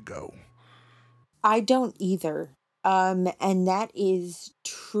going to go. I don't either. And that is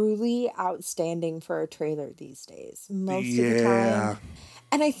truly outstanding for a trailer these days. Most of the time.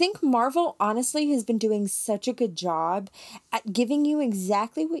 And I think Marvel, honestly, has been doing such a good job at giving you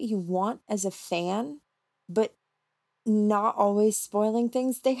exactly what you want as a fan, but not always spoiling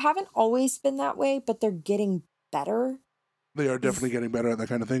things. They haven't always been that way, but they're getting better. They are definitely getting better at that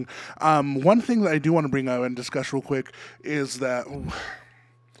kind of thing. One thing that I do want to bring up and discuss real quick is that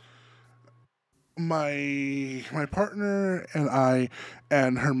my partner and I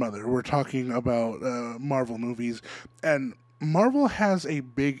and her mother were talking about Marvel movies, and Marvel has a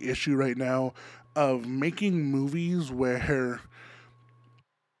big issue right now of making movies where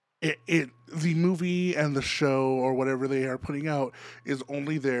the movie and the show or whatever they are putting out is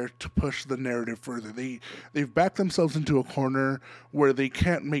only there to push the narrative further. They've backed themselves into a corner where they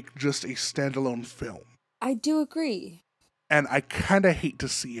can't make just a standalone film. I do agree. And I kind of hate to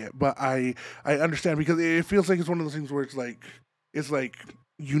see it, but I understand, because it feels like it's one of those things where it's like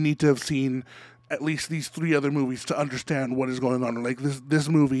you need to have seen at least these 3 other movies to understand what is going on, or like this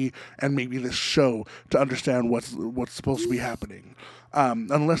movie and maybe this show to understand what's supposed to be happening.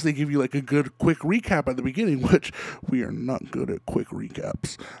 Unless they give you like a good quick recap at the beginning, which we are not good at quick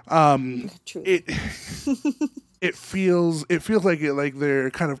recaps. True. It feels like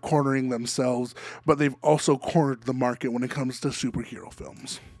they're kind of cornering themselves, but they've also cornered the market when it comes to superhero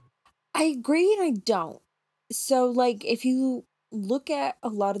films. I agree and I don't. So, like, if you look at a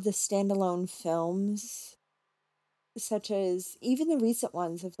lot of the standalone films, such as even the recent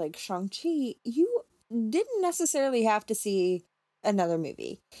ones of like Shang-Chi, you didn't necessarily have to see another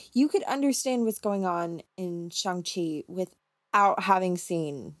movie. You could understand what's going on in Shang-Chi without having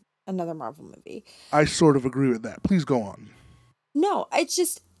seen another Marvel movie. I sort of agree with that. Please go on. No, it's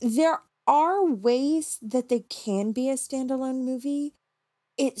just there are ways that they can be a standalone movie.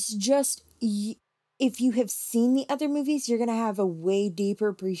 It's just if you have seen the other movies, you're going to have a way deeper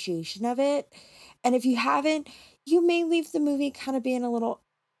appreciation of it. And if you haven't, you may leave the movie kind of being a little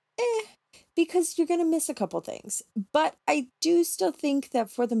because you're going to miss a couple things. But I do still think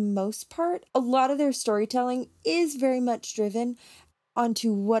that for the most part, a lot of their storytelling is very much driven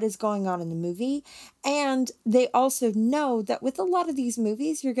onto what is going on in the movie. And they also know that with a lot of these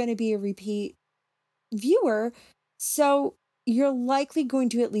movies, you're going to be a repeat viewer. So you're likely going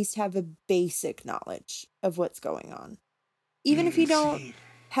to at least have a basic knowledge of what's going on. Even if you don't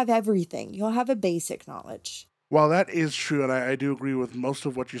have everything, you'll have a basic knowledge. While that is true, and I do agree with most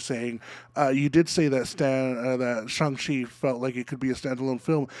of what you're saying, you did say that that Shang-Chi felt like it could be a standalone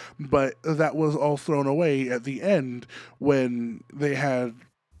film, but that was all thrown away at the end when they had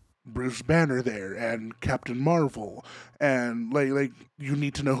Bruce Banner there and Captain Marvel, and like you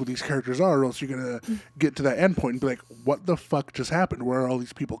need to know who these characters are, or else you're gonna get to that end point and be like, what the fuck just happened? Where are all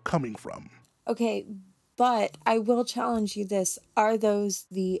these people coming from? Okay, but I will challenge you this. Are those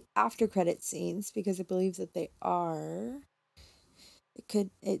the after credit scenes? Because I believe that they are.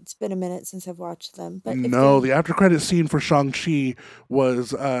 It's been a minute since I've watched them. But no, the after credit scene for Shang-Chi was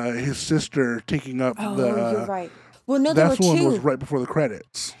his sister taking up the... you're right. Well, no, there were two. That one was right before the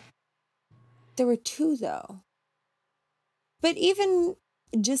credits. There were 2, though. But even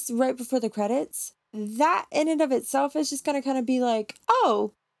just right before the credits, that in and of itself is just going to kind of be like,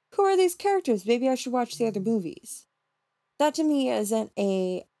 oh, who are these characters? Maybe I should watch the other movies. That to me isn't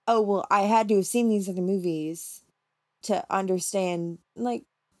I had to have seen these other movies to understand. Like,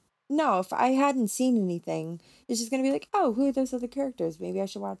 no, if I hadn't seen anything, it's just going to be like, oh, who are those other characters? Maybe I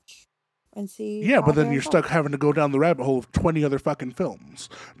should watch and see. Yeah, but then you're stuck having to go down the rabbit hole of 20 other fucking films.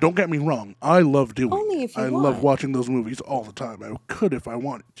 Don't get me wrong. I love doing Only if you I want. love watching those movies all the time. I could if I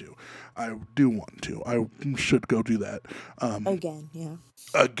wanted to. I do want to. I should go do that. Again, yeah.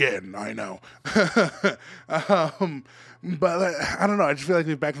 Again, I know. But I don't know. I just feel like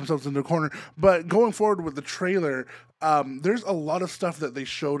they've backed themselves into a corner. But going forward with the trailer, there's a lot of stuff that they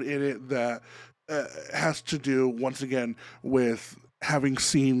showed in it that has to do, once again, with having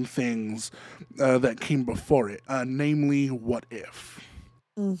seen things that came before it, namely What If.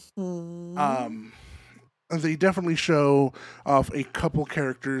 Mm-hmm. They definitely show off a couple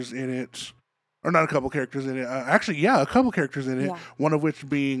characters in it. Or not a couple characters in it. Actually, yeah, a couple characters in it. Yeah. One of which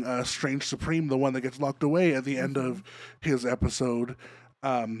being Strange Supreme, the one that gets locked away at the end of his episode.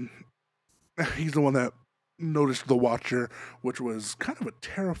 He's the one that noticed the Watcher, which was kind of a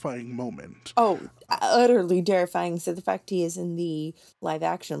terrifying moment. Oh, utterly terrifying. So the fact he is in the live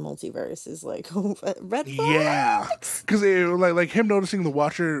action multiverse is like red flags. Yeah, because like him noticing the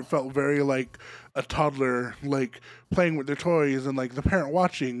Watcher felt very like a toddler, like playing with their toys and like the parent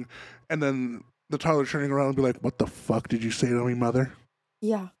watching, and then the toddler turning around and be like, "What the fuck did you say to me, mother?"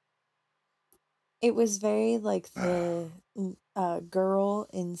 Yeah. It was very like the girl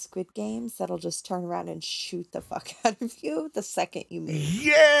in Squid Games that'll just turn around and shoot the fuck out of you the second you move.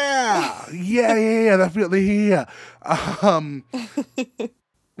 Yeah, yeah. That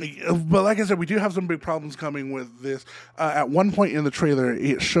But like I said, we do have some big problems coming with this. At one point in the trailer,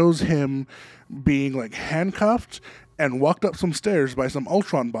 it shows him being like handcuffed and walked up some stairs by some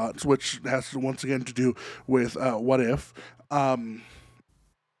Ultron bots, which has to, once again to do with What If. And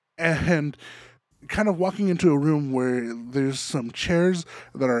kind of walking into a room where there's some chairs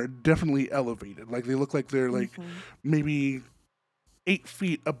that are definitely elevated. Like they look like they're like Mm-hmm. maybe 8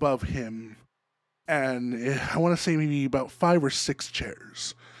 feet above him, and I want to say maybe about 5 or 6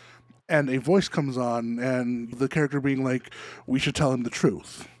 chairs. And a voice comes on, and the character being like, "We should tell him the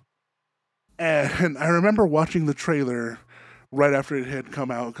truth." And I remember watching the trailer right after it had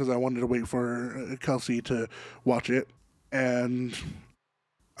come out because I wanted to wait for Kelsey to watch it. And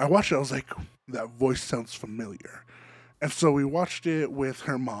I watched it, I was like, that voice sounds familiar. And so we watched it with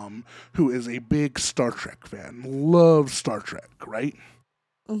her mom, who is a big Star Trek fan, loves Star Trek, right?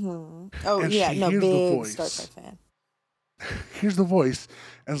 Mm-hmm. Oh And yeah, she no, hears the big Star voice, Trek fan. hears the voice,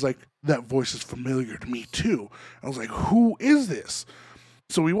 and is like, that voice is familiar to me too. I was like, who is this?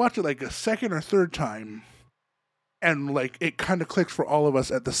 So we watched it like a second or third time, and like it kind of clicks for all of us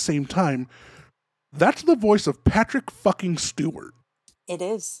at the same time. That's the voice of Patrick fucking Stewart. It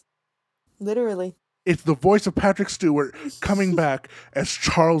is literally. It's the voice of Patrick Stewart coming back as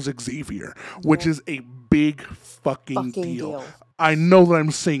Charles Xavier, which Yep. is a big fucking Fucking deal. deal. I know that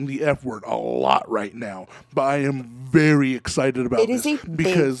I'm saying the F word a lot right now, but I am very excited about It is this a big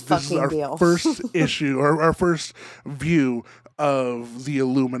because this is fucking our deal. first issue or our first view of the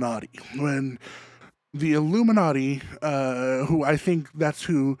Illuminati. When the Illuminati, who I think that's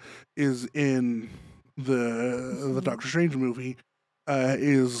who is in the Doctor Strange movie,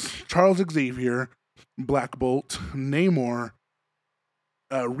 is Charles Xavier, Black Bolt, Namor,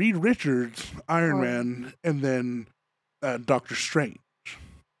 Reed Richards, Iron Or- Man, and then Doctor Strange.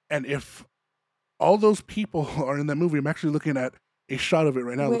 And if all those people are in that movie, I'm actually looking at a shot of it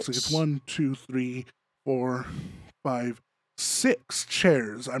right now. It looks like it's Which- 1, 2, 3, 4, 5, 6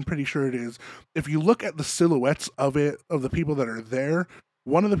 chairs. I'm pretty sure it is. If you look at the silhouettes of it, of the people that are there,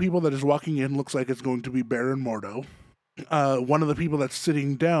 one of the people that is walking in looks like it's going to be Baron Mordo. One of the people that's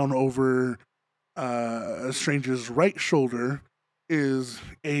sitting down over Strange's right shoulder is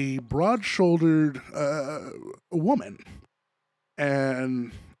a broad-shouldered woman,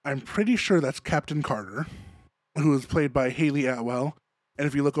 and I'm pretty sure that's Captain Carter, who is played by Haley Atwell. And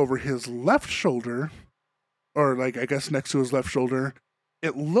if you look over his left shoulder, or like I guess next to his left shoulder,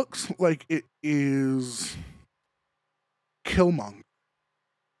 it looks like it is Killmonger,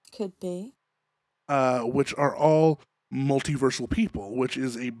 Could be. which are all multiversal people, which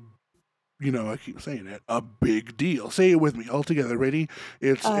is a, I keep saying it, a big deal. Say it with me all together. Ready?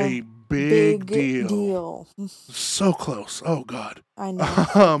 It's a big deal. So close. Oh, God. I know.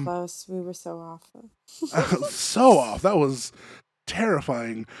 So close. We were so off. So off. That was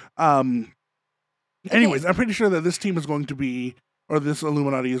terrifying. Anyways, I'm pretty sure that this team is going to be, or this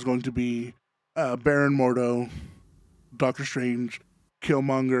Illuminati is going to be Baron Mordo, Doctor Strange,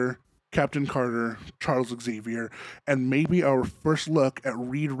 Killmonger, Captain Carter, Charles Xavier, and maybe our first look at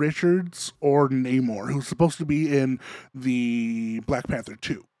Reed Richards or Namor, who's supposed to be in the Black Panther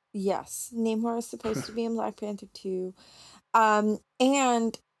 2. Yes, Namor is supposed to be in Black Panther 2.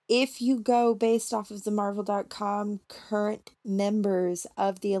 And if you go based off of the Marvel.com current members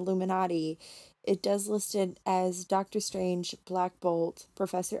of the Illuminati, it does list it as Doctor Strange, Black Bolt,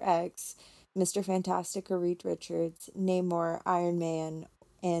 Professor X, Mr. Fantastic or Reed Richards, Namor, Iron Man,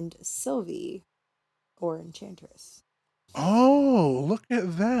 and Sylvie or Enchantress. Oh, look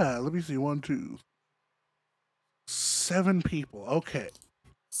at that. Let me see. 1, 2, 7 people. Okay.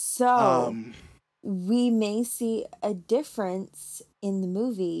 So we may see a difference in the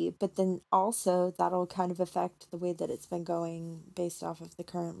movie, but then also that'll kind of affect the way that it's been going based off of the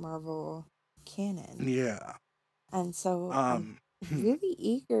current Marvel canon. Yeah. And so I'm really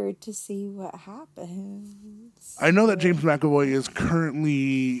eager to see what happens. I know that James McAvoy is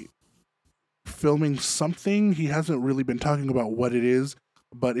currently filming something. He hasn't really been talking about what it is,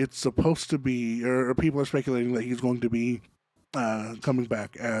 but it's supposed to be, or people are speculating that he's going to be coming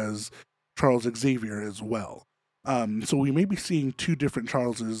back as Charles Xavier as well. So we may be seeing 2 different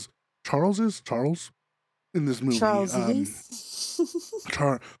Charles in this movie. Charles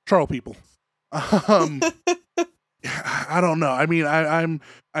Charles people. I don't know. I mean, I'm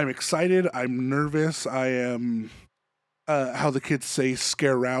excited. I'm nervous. I am, how the kids say,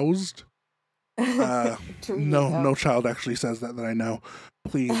 scare-roused. No child actually says that I know.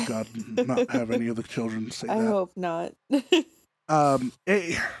 Please, God, not have any of the children say that. I hope not.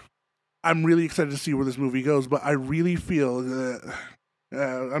 I'm really excited to see where this movie goes, but I really feel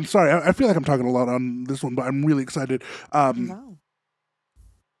I'm sorry. I feel like I'm talking a lot on this one, but I'm really excited. No.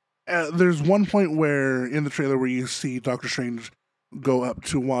 There's one point where in the trailer where you see Doctor Strange go up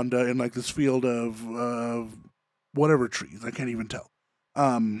to Wanda in like this field of whatever trees. I can't even tell.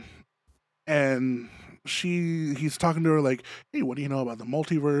 And he's talking to her like, "Hey, what do you know about the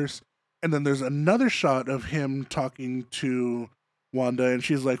multiverse?" And then there's another shot of him talking to Wanda, and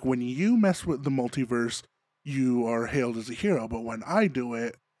she's like, when you mess with the multiverse, you are hailed as a hero, but when I do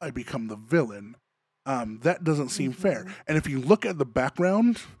it, I become the villain. That doesn't seem fair. And if you look at the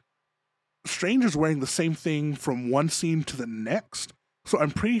background, Strange is wearing the same thing from one scene to the next. So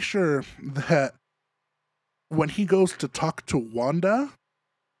I'm pretty sure that when he goes to talk to Wanda,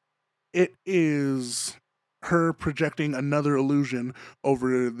 it is her projecting another illusion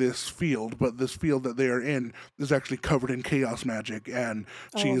over this field, but this field that they are in is actually covered in chaos magic, and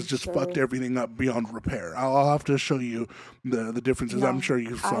she has just fucked everything up beyond repair. I'll have to show you the differences. No, I'm sure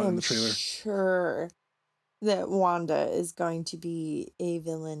you saw it in the trailer. I'm sure that Wanda is going to be a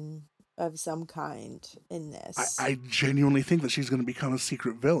villain of some kind in this. I genuinely think that she's going to become a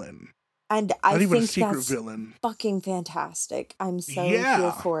secret villain. And I think even a secret villain. Fucking fantastic. I'm so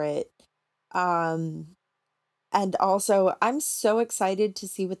here for it. And also, I'm so excited to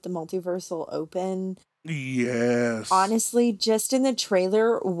see what the multiverse will open. Yes. Honestly, just in the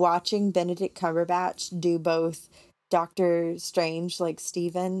trailer, watching Benedict Cumberbatch do both Doctor Strange, like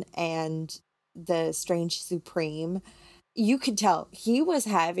Stephen, and the Strange Supreme, you could tell he was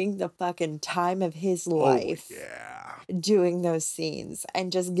having the fucking time of his life. Oh, yeah. Doing those scenes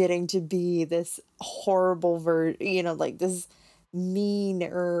and just getting to be this horrible like this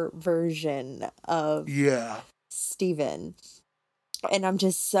meaner version of Steven. And I'm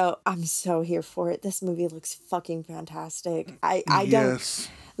so here for it. This movie looks fucking fantastic. I don't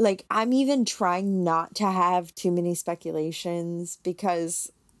like, I'm even trying not to have too many speculations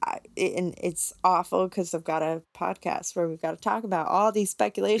because and it's awful because I've got a podcast where we've got to talk about all these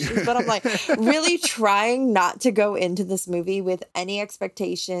speculations, but I'm like really trying not to go into this movie with any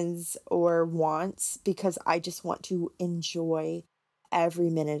expectations or wants because I just want to enjoy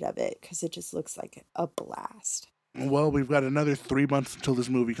every minute of it because it just looks like a blast. Well, we've got another 3 months until this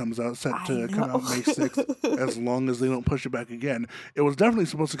movie comes out, set to come out May 6th, as long as they don't push it back again. It was definitely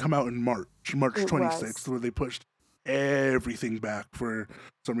supposed to come out in March 26th, where they pushed everything back for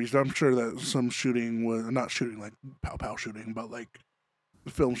some reason. I'm sure that some shooting was not shooting like pow shooting, but like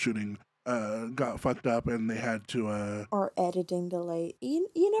film shooting got fucked up and they had to or editing delay. You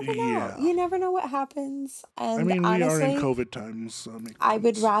never know. Yeah. You never know what happens. And I mean, we honestly, are in COVID times, so I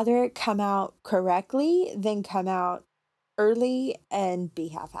would rather it come out correctly than come out early and be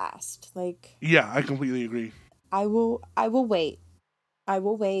half-assed. Like, yeah, I completely agree. I will wait.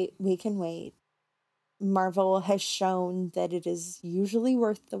 We can wait. Marvel has shown that it is usually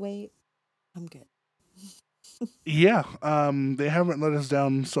worth the wait. I'm good. Yeah, they haven't let us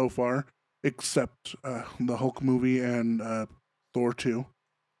down so far, except the Hulk movie and Thor 2.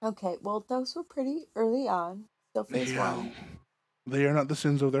 Okay, well, those were pretty early on. Still phase 1. They are not the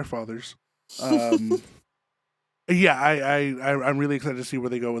sins of their fathers. Yeah, I'm really excited to see where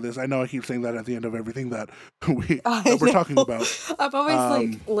they go with this. I know I keep saying that at the end of everything that we're talking about. I'm always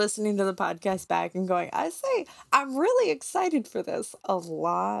like listening to the podcast back and going, I say I'm really excited for this a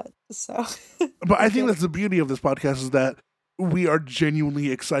lot. So, but I think that's the beauty of this podcast is that we are genuinely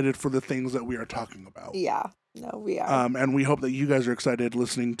excited for the things that we are talking about. Yeah, no, we are. And we hope that you guys are excited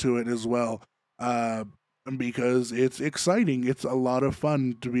listening to it as well. Because it's exciting. It's a lot of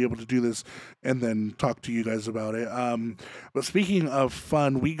fun to be able to do this and then talk to you guys about it. But speaking of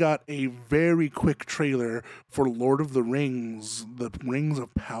fun, we got a very quick trailer for Lord of the Rings, The Rings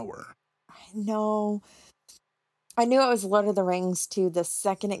of Power. I know. I knew it was Lord of the Rings too the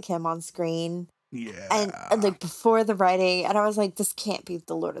second it came on screen. Yeah. And like before the writing, and I was like, this can't be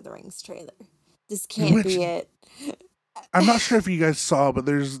the Lord of the Rings trailer. This can't be it. I'm not sure if you guys saw, but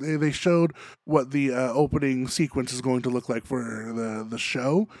they showed what the opening sequence is going to look like for the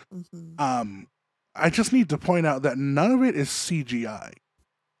show. Mm-hmm. I just need to point out that none of it is CGI.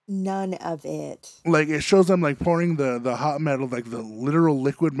 None of it. Like, it shows them like pouring the hot metal, like the literal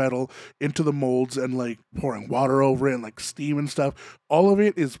liquid metal into the molds and like pouring water over it and like steam and stuff. All of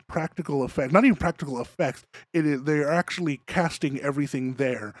it is practical effects. Not even practical effects. They're actually casting everything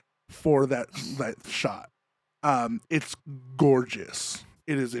there for that shot. It's gorgeous.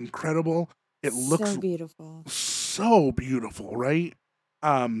 It is incredible. It looks so beautiful, right?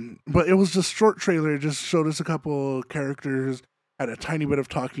 But it was just short trailer. It just showed us a couple characters, had a tiny bit of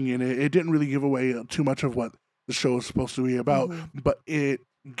talking in it. It didn't really give away too much of what the show is supposed to be about, but it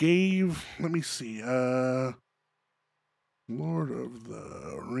gave, let me see, Lord of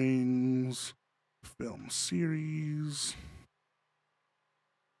the Rings film series.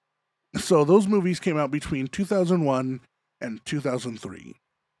 So those movies came out between 2001 and 2003.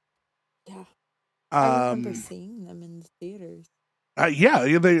 Yeah. I remember seeing them in the theaters. I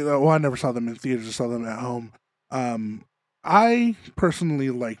never saw them in theaters. I saw them at home. I personally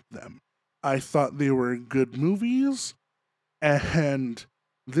liked them. I thought they were good movies, and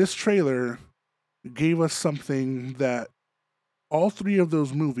this trailer gave us something that all three of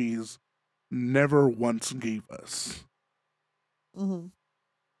those movies never once gave us. Mm-hmm.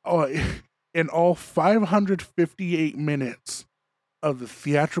 Oh, in all 558 minutes of the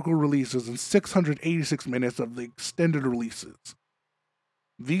theatrical releases and 686 minutes of the extended releases,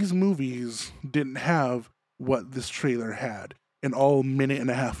 these movies didn't have what this trailer had in all minute and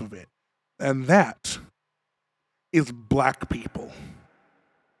a half of it. And that is black people.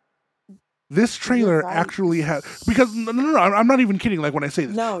 This trailer actually had, because no, I'm not even kidding. Like when I say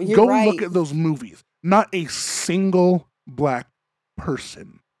this, no, you're go right. look at those movies. Not a single black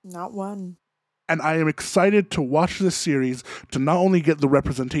person. Not one. And I am excited to watch this series to not only get the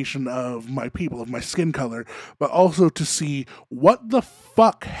representation of my people, of my skin color, but also to see what the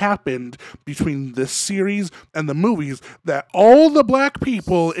fuck happened between this series and the movies that all the black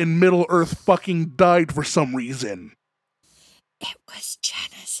people in Middle Earth fucking died for some reason. It was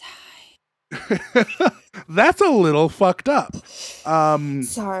genocide. That's a little fucked up.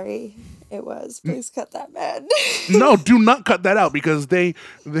 Sorry, it was. Please cut that, man. No, do not cut that out because they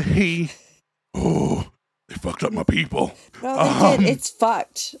fucked up my people. No, they did. It's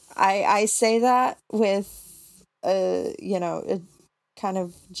fucked. I say that with a kind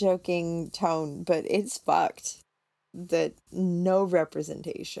of joking tone, but it's fucked that no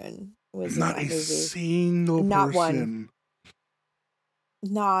representation was not in that a movie. Single not person.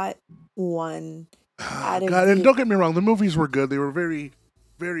 Not one. God, and don't get me wrong, the movies were good. They were very,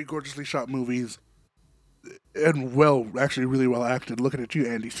 very gorgeously shot movies. And actually really well acted. Looking at you,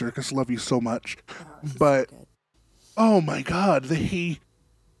 Andy Serkis, love you so much. But, so oh my God,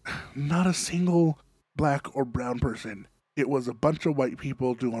 not a single black or brown person. It was a bunch of white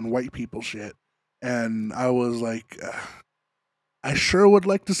people doing white people shit. And I was like, I sure would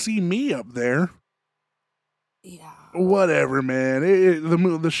like to see me up there. Yeah. Whatever, man.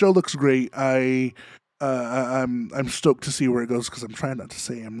 The show looks great. I'm stoked to see where it goes because I'm trying not to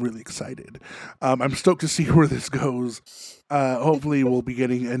say I'm really excited. I'm stoked to see where this goes. Hopefully, we'll be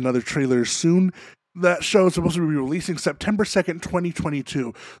getting another trailer soon. That show is supposed to be releasing September 2nd,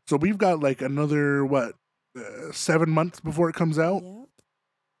 2022. So we've got like another 7 months before it comes out.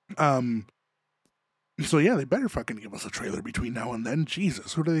 Yep. So yeah, they better fucking give us a trailer between now and then.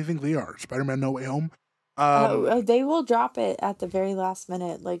 Jesus, who do they think they are? Spider-Man No Way Home? They will drop it at the very last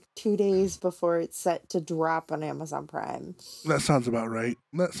minute, like 2 days before it's set to drop on Amazon Prime. That sounds about right.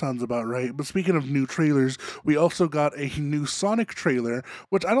 But speaking of new trailers, we also got a new Sonic trailer,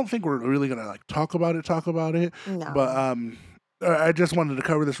 which I don't think we're really gonna like talk about it. No. But I just wanted to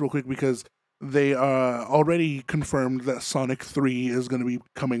cover this real quick because they already confirmed that Sonic 3 is going to be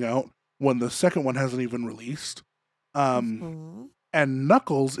coming out when the second one hasn't even released. And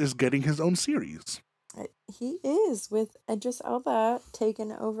Knuckles is getting his own series. He is, with Idris Elba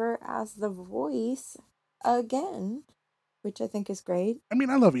taken over as the voice again, which I think is great. I mean,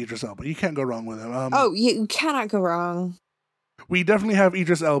 I love Idris Elba. You can't go wrong with him. You cannot go wrong. We definitely have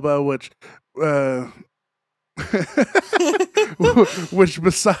Idris Elba, which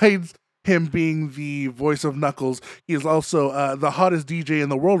besides him being the voice of Knuckles, he is also the hottest DJ in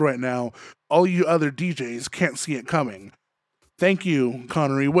the world right now. All you other DJs can't see it coming. Thank you,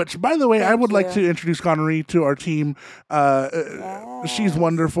 Connery. Which, by the way, I would like to introduce Connery to our team. Yes. She's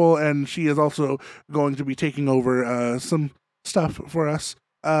wonderful, and she is also going to be taking over some stuff for us.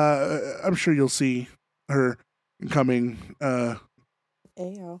 I'm sure you'll see her coming.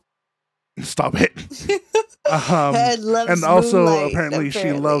 Ayo. Stop it. And also, apparently,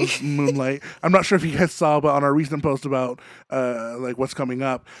 she loves Moonlight. I'm not sure if you guys saw, but on our recent post about like what's coming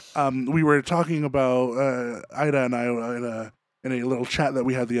up, we were talking about Ida and I in a little chat that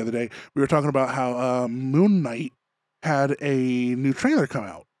we had the other day. We were talking about how Moon Knight had a new trailer come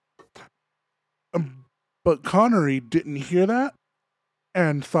out, but Connery didn't hear that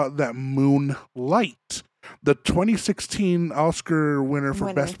and thought that Moonlight, the 2016 Oscar winner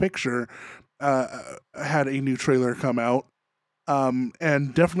for Best Picture, had a new trailer come out,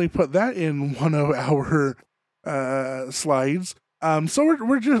 and definitely put that in one of our slides. So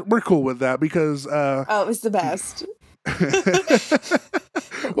we're cool with that because it was the best.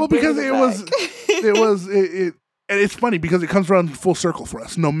 Well, because it and it's funny because it comes around full circle for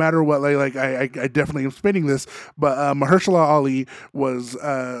us. No matter what, I definitely am spinning this, but Mahershala Ali was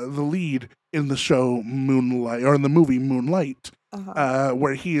the lead in the show Moonlight, or in the movie Moonlight,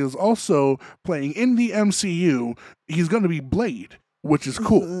 where he is also playing in the MCU. He's going to be Blade, which is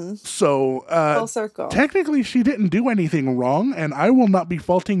cool. Mm-hmm. So full circle. Technically, she didn't do anything wrong, and I will not be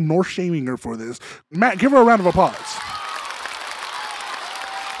faulting nor shaming her for this. Matt, give her a round of applause.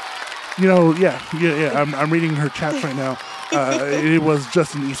 Yeah. I'm reading her chats right now. It was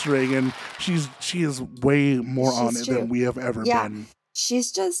just an Easter egg, and she is way more on She's it true. than we have ever Yeah, been.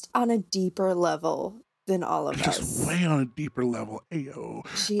 she's just on a deeper level than all of Just us. way on a deeper level. Ayo.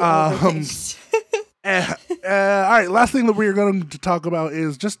 She overthinks. All right, last thing that we're going to talk about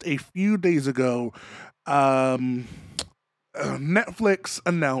is just a few days ago, Netflix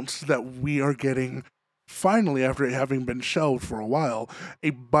announced that we are getting, finally, after it having been shelved for a while,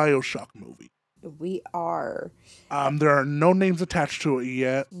 a BioShock movie. We are. There are no names attached to it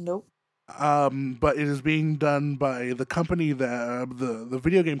yet. Nope. But it is being done by the company that the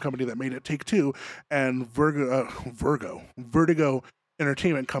video game company that made it, Take-Two, and Vertigo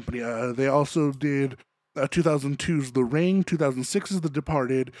Entertainment Company. They also did 2002's The Ring, 2006's The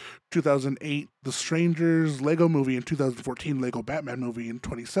Departed, 2008 The Strangers, Lego Movie in 2014, Lego Batman Movie in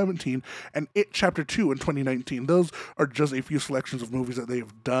 2017, and It Chapter 2 in 2019. Those are just a few selections of movies that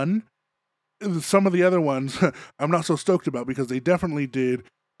they've done. Some of the other ones I'm not so stoked about because they definitely did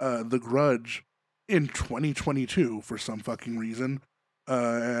The Grudge in 2022 for some fucking reason.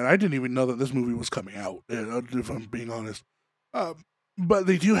 And I didn't even know that this movie was coming out, if I'm being honest. But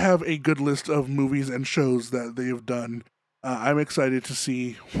they do have a good list of movies and shows that they have done. I'm excited to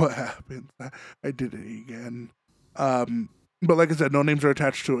see what happens. I did it again. But like I said, no names are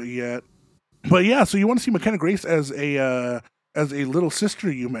attached to it yet. But yeah, so you want to see McKenna Grace as a little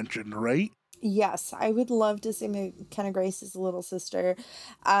sister you mentioned, right? Yes, I would love to see McKenna Grace's little sister.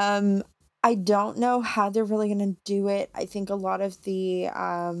 I don't know how they're really going to do it. I think a lot of the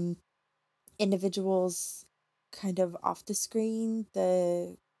individuals kind of off the screen,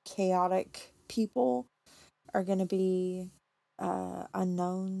 the chaotic people, are going to be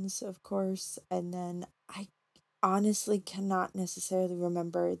unknowns, of course. And then I honestly cannot necessarily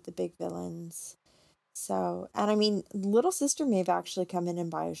remember the big villains. So, and I mean, little sister may have actually come in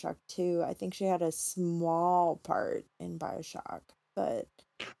BioShock too. I think she had a small part in BioShock, but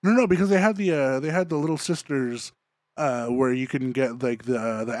No, because they had the little sisters, where you can get like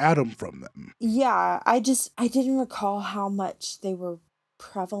the atom from them. yeah, I didn't recall how much they were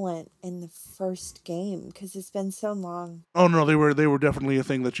prevalent in the first game because it's been so long. Oh no, they were definitely a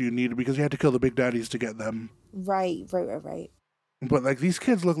thing that you needed because you had to kill the big daddies to get them. Right. But like these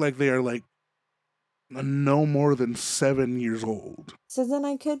kids look like they are like no more than 7 years old. So then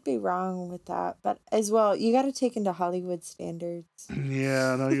I could be wrong with that, but as well, you got to take into Hollywood standards.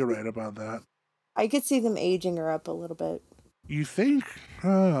 Yeah, no, you're right about that. I could see them aging her up a little bit. You think?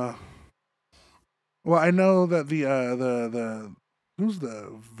 Well, I know that the who's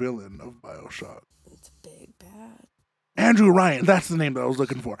the villain of BioShock? It's a big bad. Andrew Ryan. That's the name that I was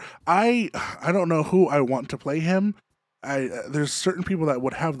looking for. I don't know who I want to play him. There's certain people that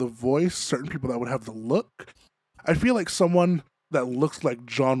would have the voice, certain people that would have the look. I feel like someone that looks like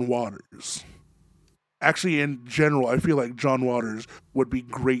John Waters. Actually, in general, I feel like John Waters would be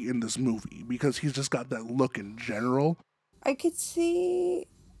great in this movie because he's just got that look in general. I could see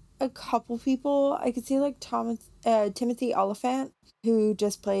a couple people. I could see like Timothy Oliphant, who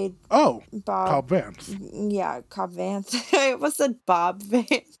just played Bob. Bob Vance. Yeah, Cobb Vance. I almost said Bob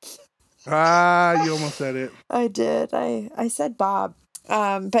Vance. You almost said it. I did. I said Bob.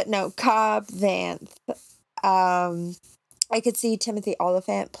 But no, Cobb Vanth. I could see Timothy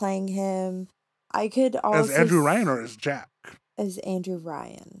Oliphant playing him. I could also as Andrew Ryan or as Jack. As Andrew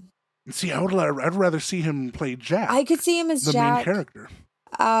Ryan. See, I'd rather see him play Jack. I could see him as the Jack, main character.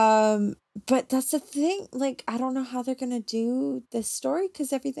 But that's the thing. Like, I don't know how they're gonna do this story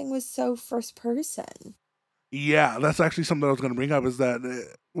because everything was so first person. Yeah, that's actually something I was going to bring up. Is that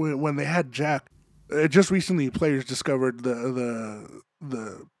when they had Jack, just recently players discovered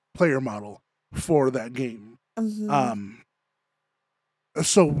the player model for that game. Mm-hmm.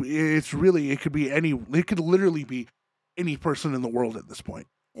 So it could literally be any person in the world at this point.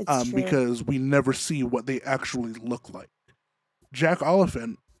 It's true. Because we never see what they actually look like. Jack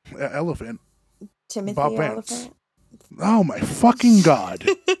Elephant, Timothy Bob Oliphant. Vance. Oh my fucking god.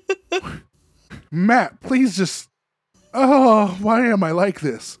 Matt, please just... Oh, why am I like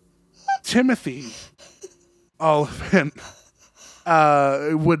this? Timothy Oliphant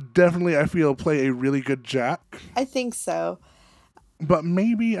would definitely, I feel, play a really good Jack. I think so. But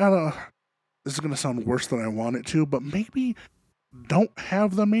maybe, I don't know, this is going to sound worse than I want it to, but maybe don't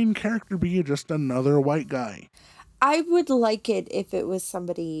have the main character be just another white guy. I would like it if it was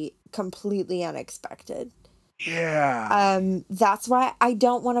somebody completely unexpected. Yeah. That's why I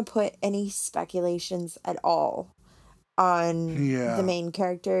don't want to put any speculations at all on the main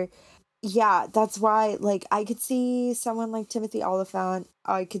character. Yeah, that's why, like, I could see someone like Timothy Oliphant.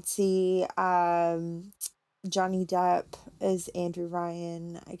 I could see, Johnny Depp as Andrew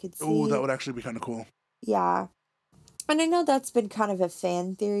Ryan. I could Oh, that see, would actually be kind of cool. yeah. And I know that's been kind of a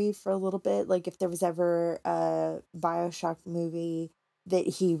fan theory for a little bit. Like, if there was ever a Bioshock movie, that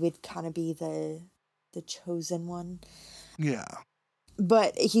he would kind of be the chosen one. Yeah.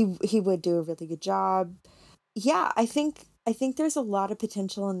 But he would do a really good job. Yeah, I think there's a lot of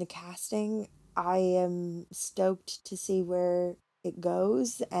potential in the casting. I am stoked to see where it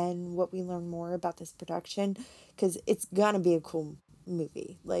goes and what we learn more about this production, because it's gonna be a cool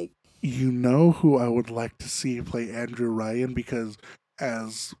movie. Like, You know who I would like to see play Andrew Ryan, because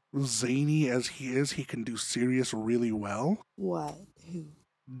as zany as he is, he can do serious really well. what? Who?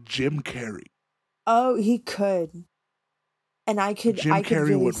 Jim Carrey. Oh, he could. And Jim I could Carrey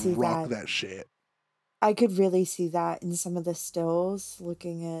really would see rock that. that shit. I could really see that in some of the stills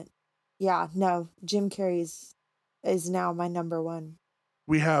looking at. Yeah, no, Jim Carrey's is now my number one.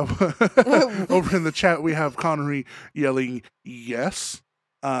 We have over in the chat, we have Connery yelling yes.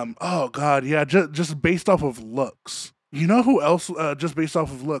 Oh god, yeah, just based off of looks. You know who else just based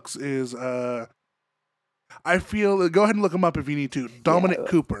off of looks is I feel, go ahead and look him up if you need to. Dominic Yeah.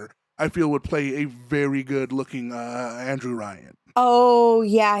 Cooper, I feel, would play a very good looking Andrew Ryan. Oh,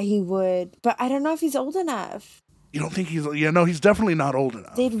 yeah, he would. But I don't know if he's old enough. You don't think he's, yeah, no, he's definitely not old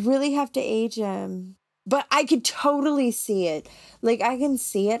enough. They'd really have to age him. But I could totally see it. Like, I can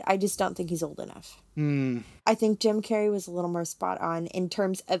see it. I just don't think he's old enough. I think Jim Carrey was a little more spot on in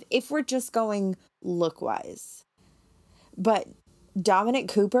terms of if we're just going look wise. But Dominic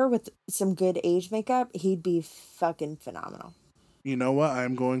Cooper with some good age makeup, he'd be fucking phenomenal. You know what?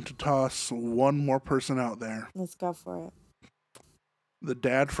 I'm going to toss one more person out there. Let's go for it. The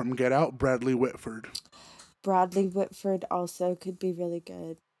dad from Get Out, Bradley Whitford. Bradley Whitford also could be really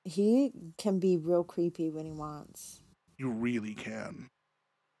good. He can be real creepy when he wants. You really can.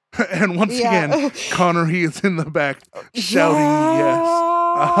 And once again, Connery is in the back shouting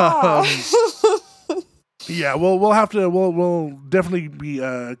yes. Yeah, well, we'll definitely be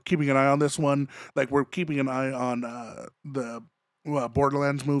keeping an eye on this one. Like, we're keeping an eye on the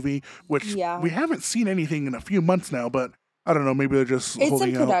Borderlands movie, which we haven't seen anything in a few months now, but I don't know, maybe they're just it's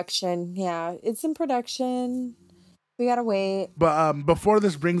holding in out. production. Yeah, it's in production. We gotta wait. But before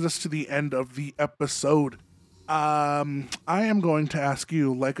this brings us to the end of the episode, I am going to ask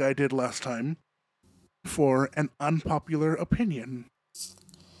you, like I did last time, for an unpopular opinion.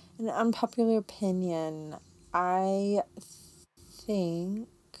 An unpopular opinion. I think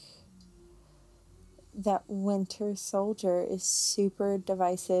that Winter Soldier is super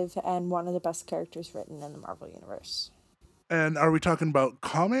divisive and one of the best characters written in the Marvel Universe. And are we talking about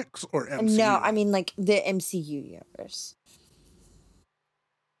comics or MCU? No, I mean like the MCU universe.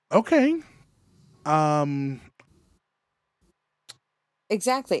 Okay.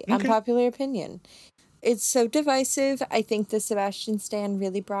 Exactly. Okay. Unpopular opinion. It's so divisive. I think the Sebastian Stan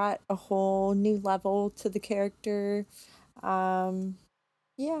really brought a whole new level to the character.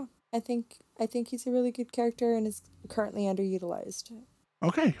 Yeah, I think he's a really good character and is currently underutilized.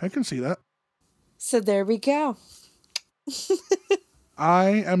 Okay, I can see that. So there we go. I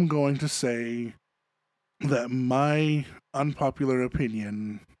am going to say that my unpopular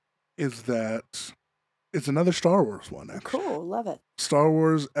opinion is that it's another Star Wars one, actually. Cool, love it. Star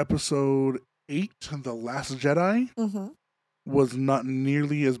Wars Episode 8, The Last Jedi, was not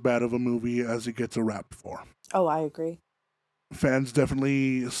nearly as bad of a movie as it gets a rap for. Oh, I agree. Fans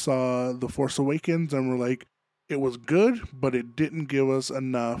definitely saw The Force Awakens and were like, it was good, but it didn't give us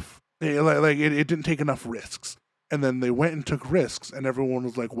enough. It didn't take enough risks. And then they went and took risks, and everyone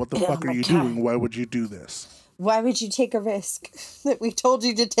was like, what the fuck are you doing? Why would you do this? Why would you take a risk that we told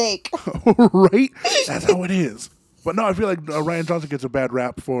you to take? Right? That's how it is. But no, I feel like Rian Johnson gets a bad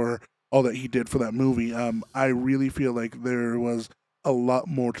rap for all that he did for that movie. I really feel like there was a lot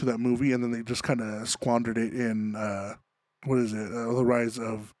more to that movie, and then they just kind of squandered it in, The Rise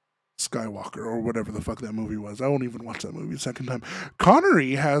of Skywalker, or whatever the fuck that movie was. I won't even watch that movie a second time.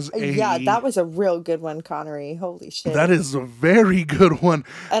 Connery has a... Yeah, that was a real good one, Connery. Holy shit. That is a very good one.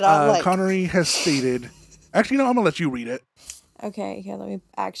 And Connery has stated... Actually, no, I'm going to let you read it. Okay, here, let me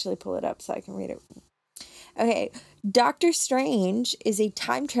actually pull it up so I can read it. Okay, Doctor Strange is a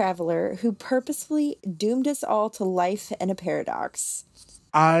time traveler who purposefully doomed us all to life in a paradox.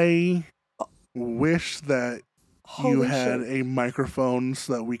 I wish that you had a microphone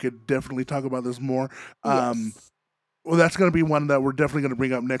so that we could definitely talk about this more. Yes. Well, that's going to be one that we're definitely going to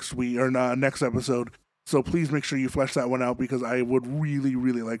bring up next week or next episode. So please make sure you flesh that one out, because I would really,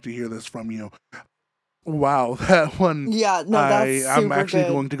 really like to hear this from you. Wow, that one. Yeah, no, that's I'm super actually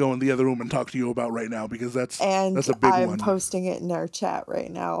good. going to go in the other room and talk to you about right now because And that's a big I'm one. posting it in our chat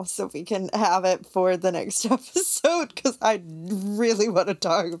right now so we can have it for the next episode because I really want to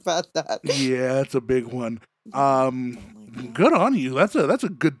talk about that. Yeah, that's a big one. Oh my God. Good on you. That's a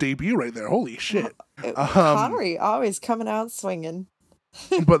good debut right there. Holy shit. Connery always coming out swinging.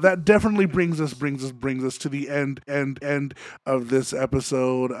 But that definitely brings us to the end of this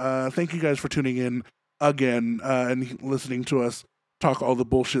episode. Thank you guys for tuning in again and listening to us talk all the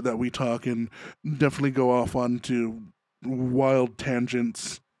bullshit that we talk and definitely go off onto wild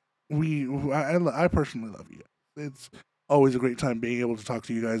tangents. I personally love you. It's always a great time being able to talk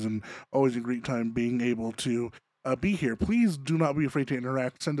to you guys and always a great time being able to be here. Please do not be afraid to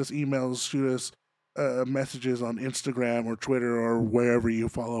interact. Send us emails, shoot us messages on Instagram or Twitter or wherever you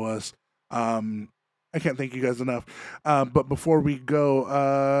follow us. I can't thank you guys enough. But before we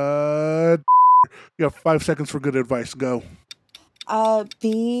go, you have 5 seconds for good advice. Go.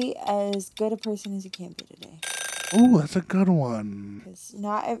 Be as good a person as you can be today. Ooh, that's a good one. It's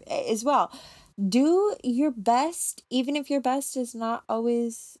not as well. Do your best, even if your best is not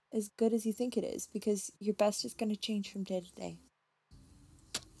always as good as you think it is, because your best is going to change from day to day.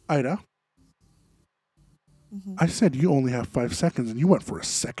 Ida, I said you only have 5 seconds and you went for a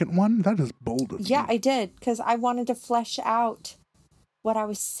second one? That is bold of you. Yeah, I did, because I wanted to flesh out what I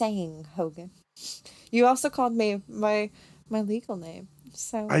was saying, Hogan. You also called me my legal name.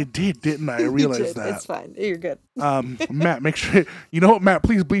 So I did, didn't I? I realized that. It's fine. You're good. Matt, make sure you know what, Matt.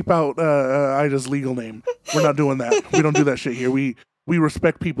 Please bleep out Ida's legal name. We're not doing that. We don't do that shit here. We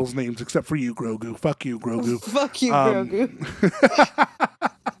respect people's names except for you, Grogu. Fuck you, Grogu. Fuck you, Grogu.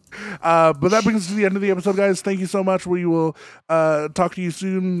 But that brings us to the end of the episode, guys. Thank you so much. We will talk to you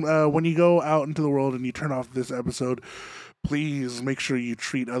soon. When you go out into the world and you turn off this episode, please make sure you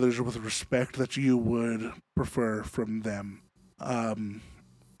treat others with respect that you would prefer from them. And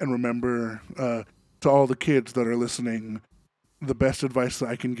remember, to all the kids that are listening, the best advice that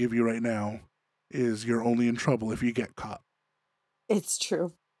I can give you right now is you're only in trouble if you get caught. It's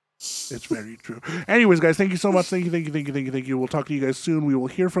true. It's very true. Anyways, guys, thank you so much. Thank you. We'll talk to you guys soon. We will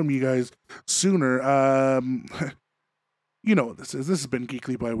hear from you guys sooner. You know what this is. This has been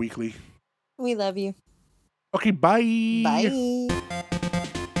Geekly Bi-Weekly. We love you. Okay, bye. Bye.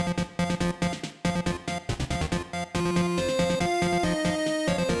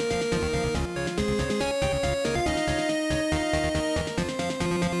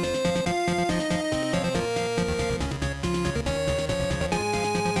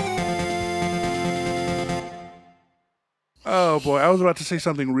 Oh boy, I was about to say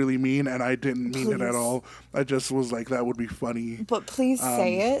something really mean and I didn't mean it at Please. all. I just was like, that would be funny. But please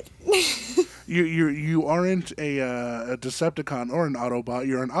say it. You aren't a Decepticon or an Autobot.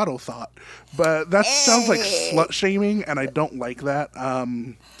 You're an Autothought. But that sounds like slut shaming, and I don't like that.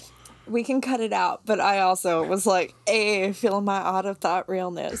 We can cut it out, but I also was like, hey, feeling my auto thought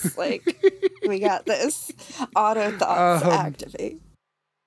realness. Like, we got this. Auto thoughts activate.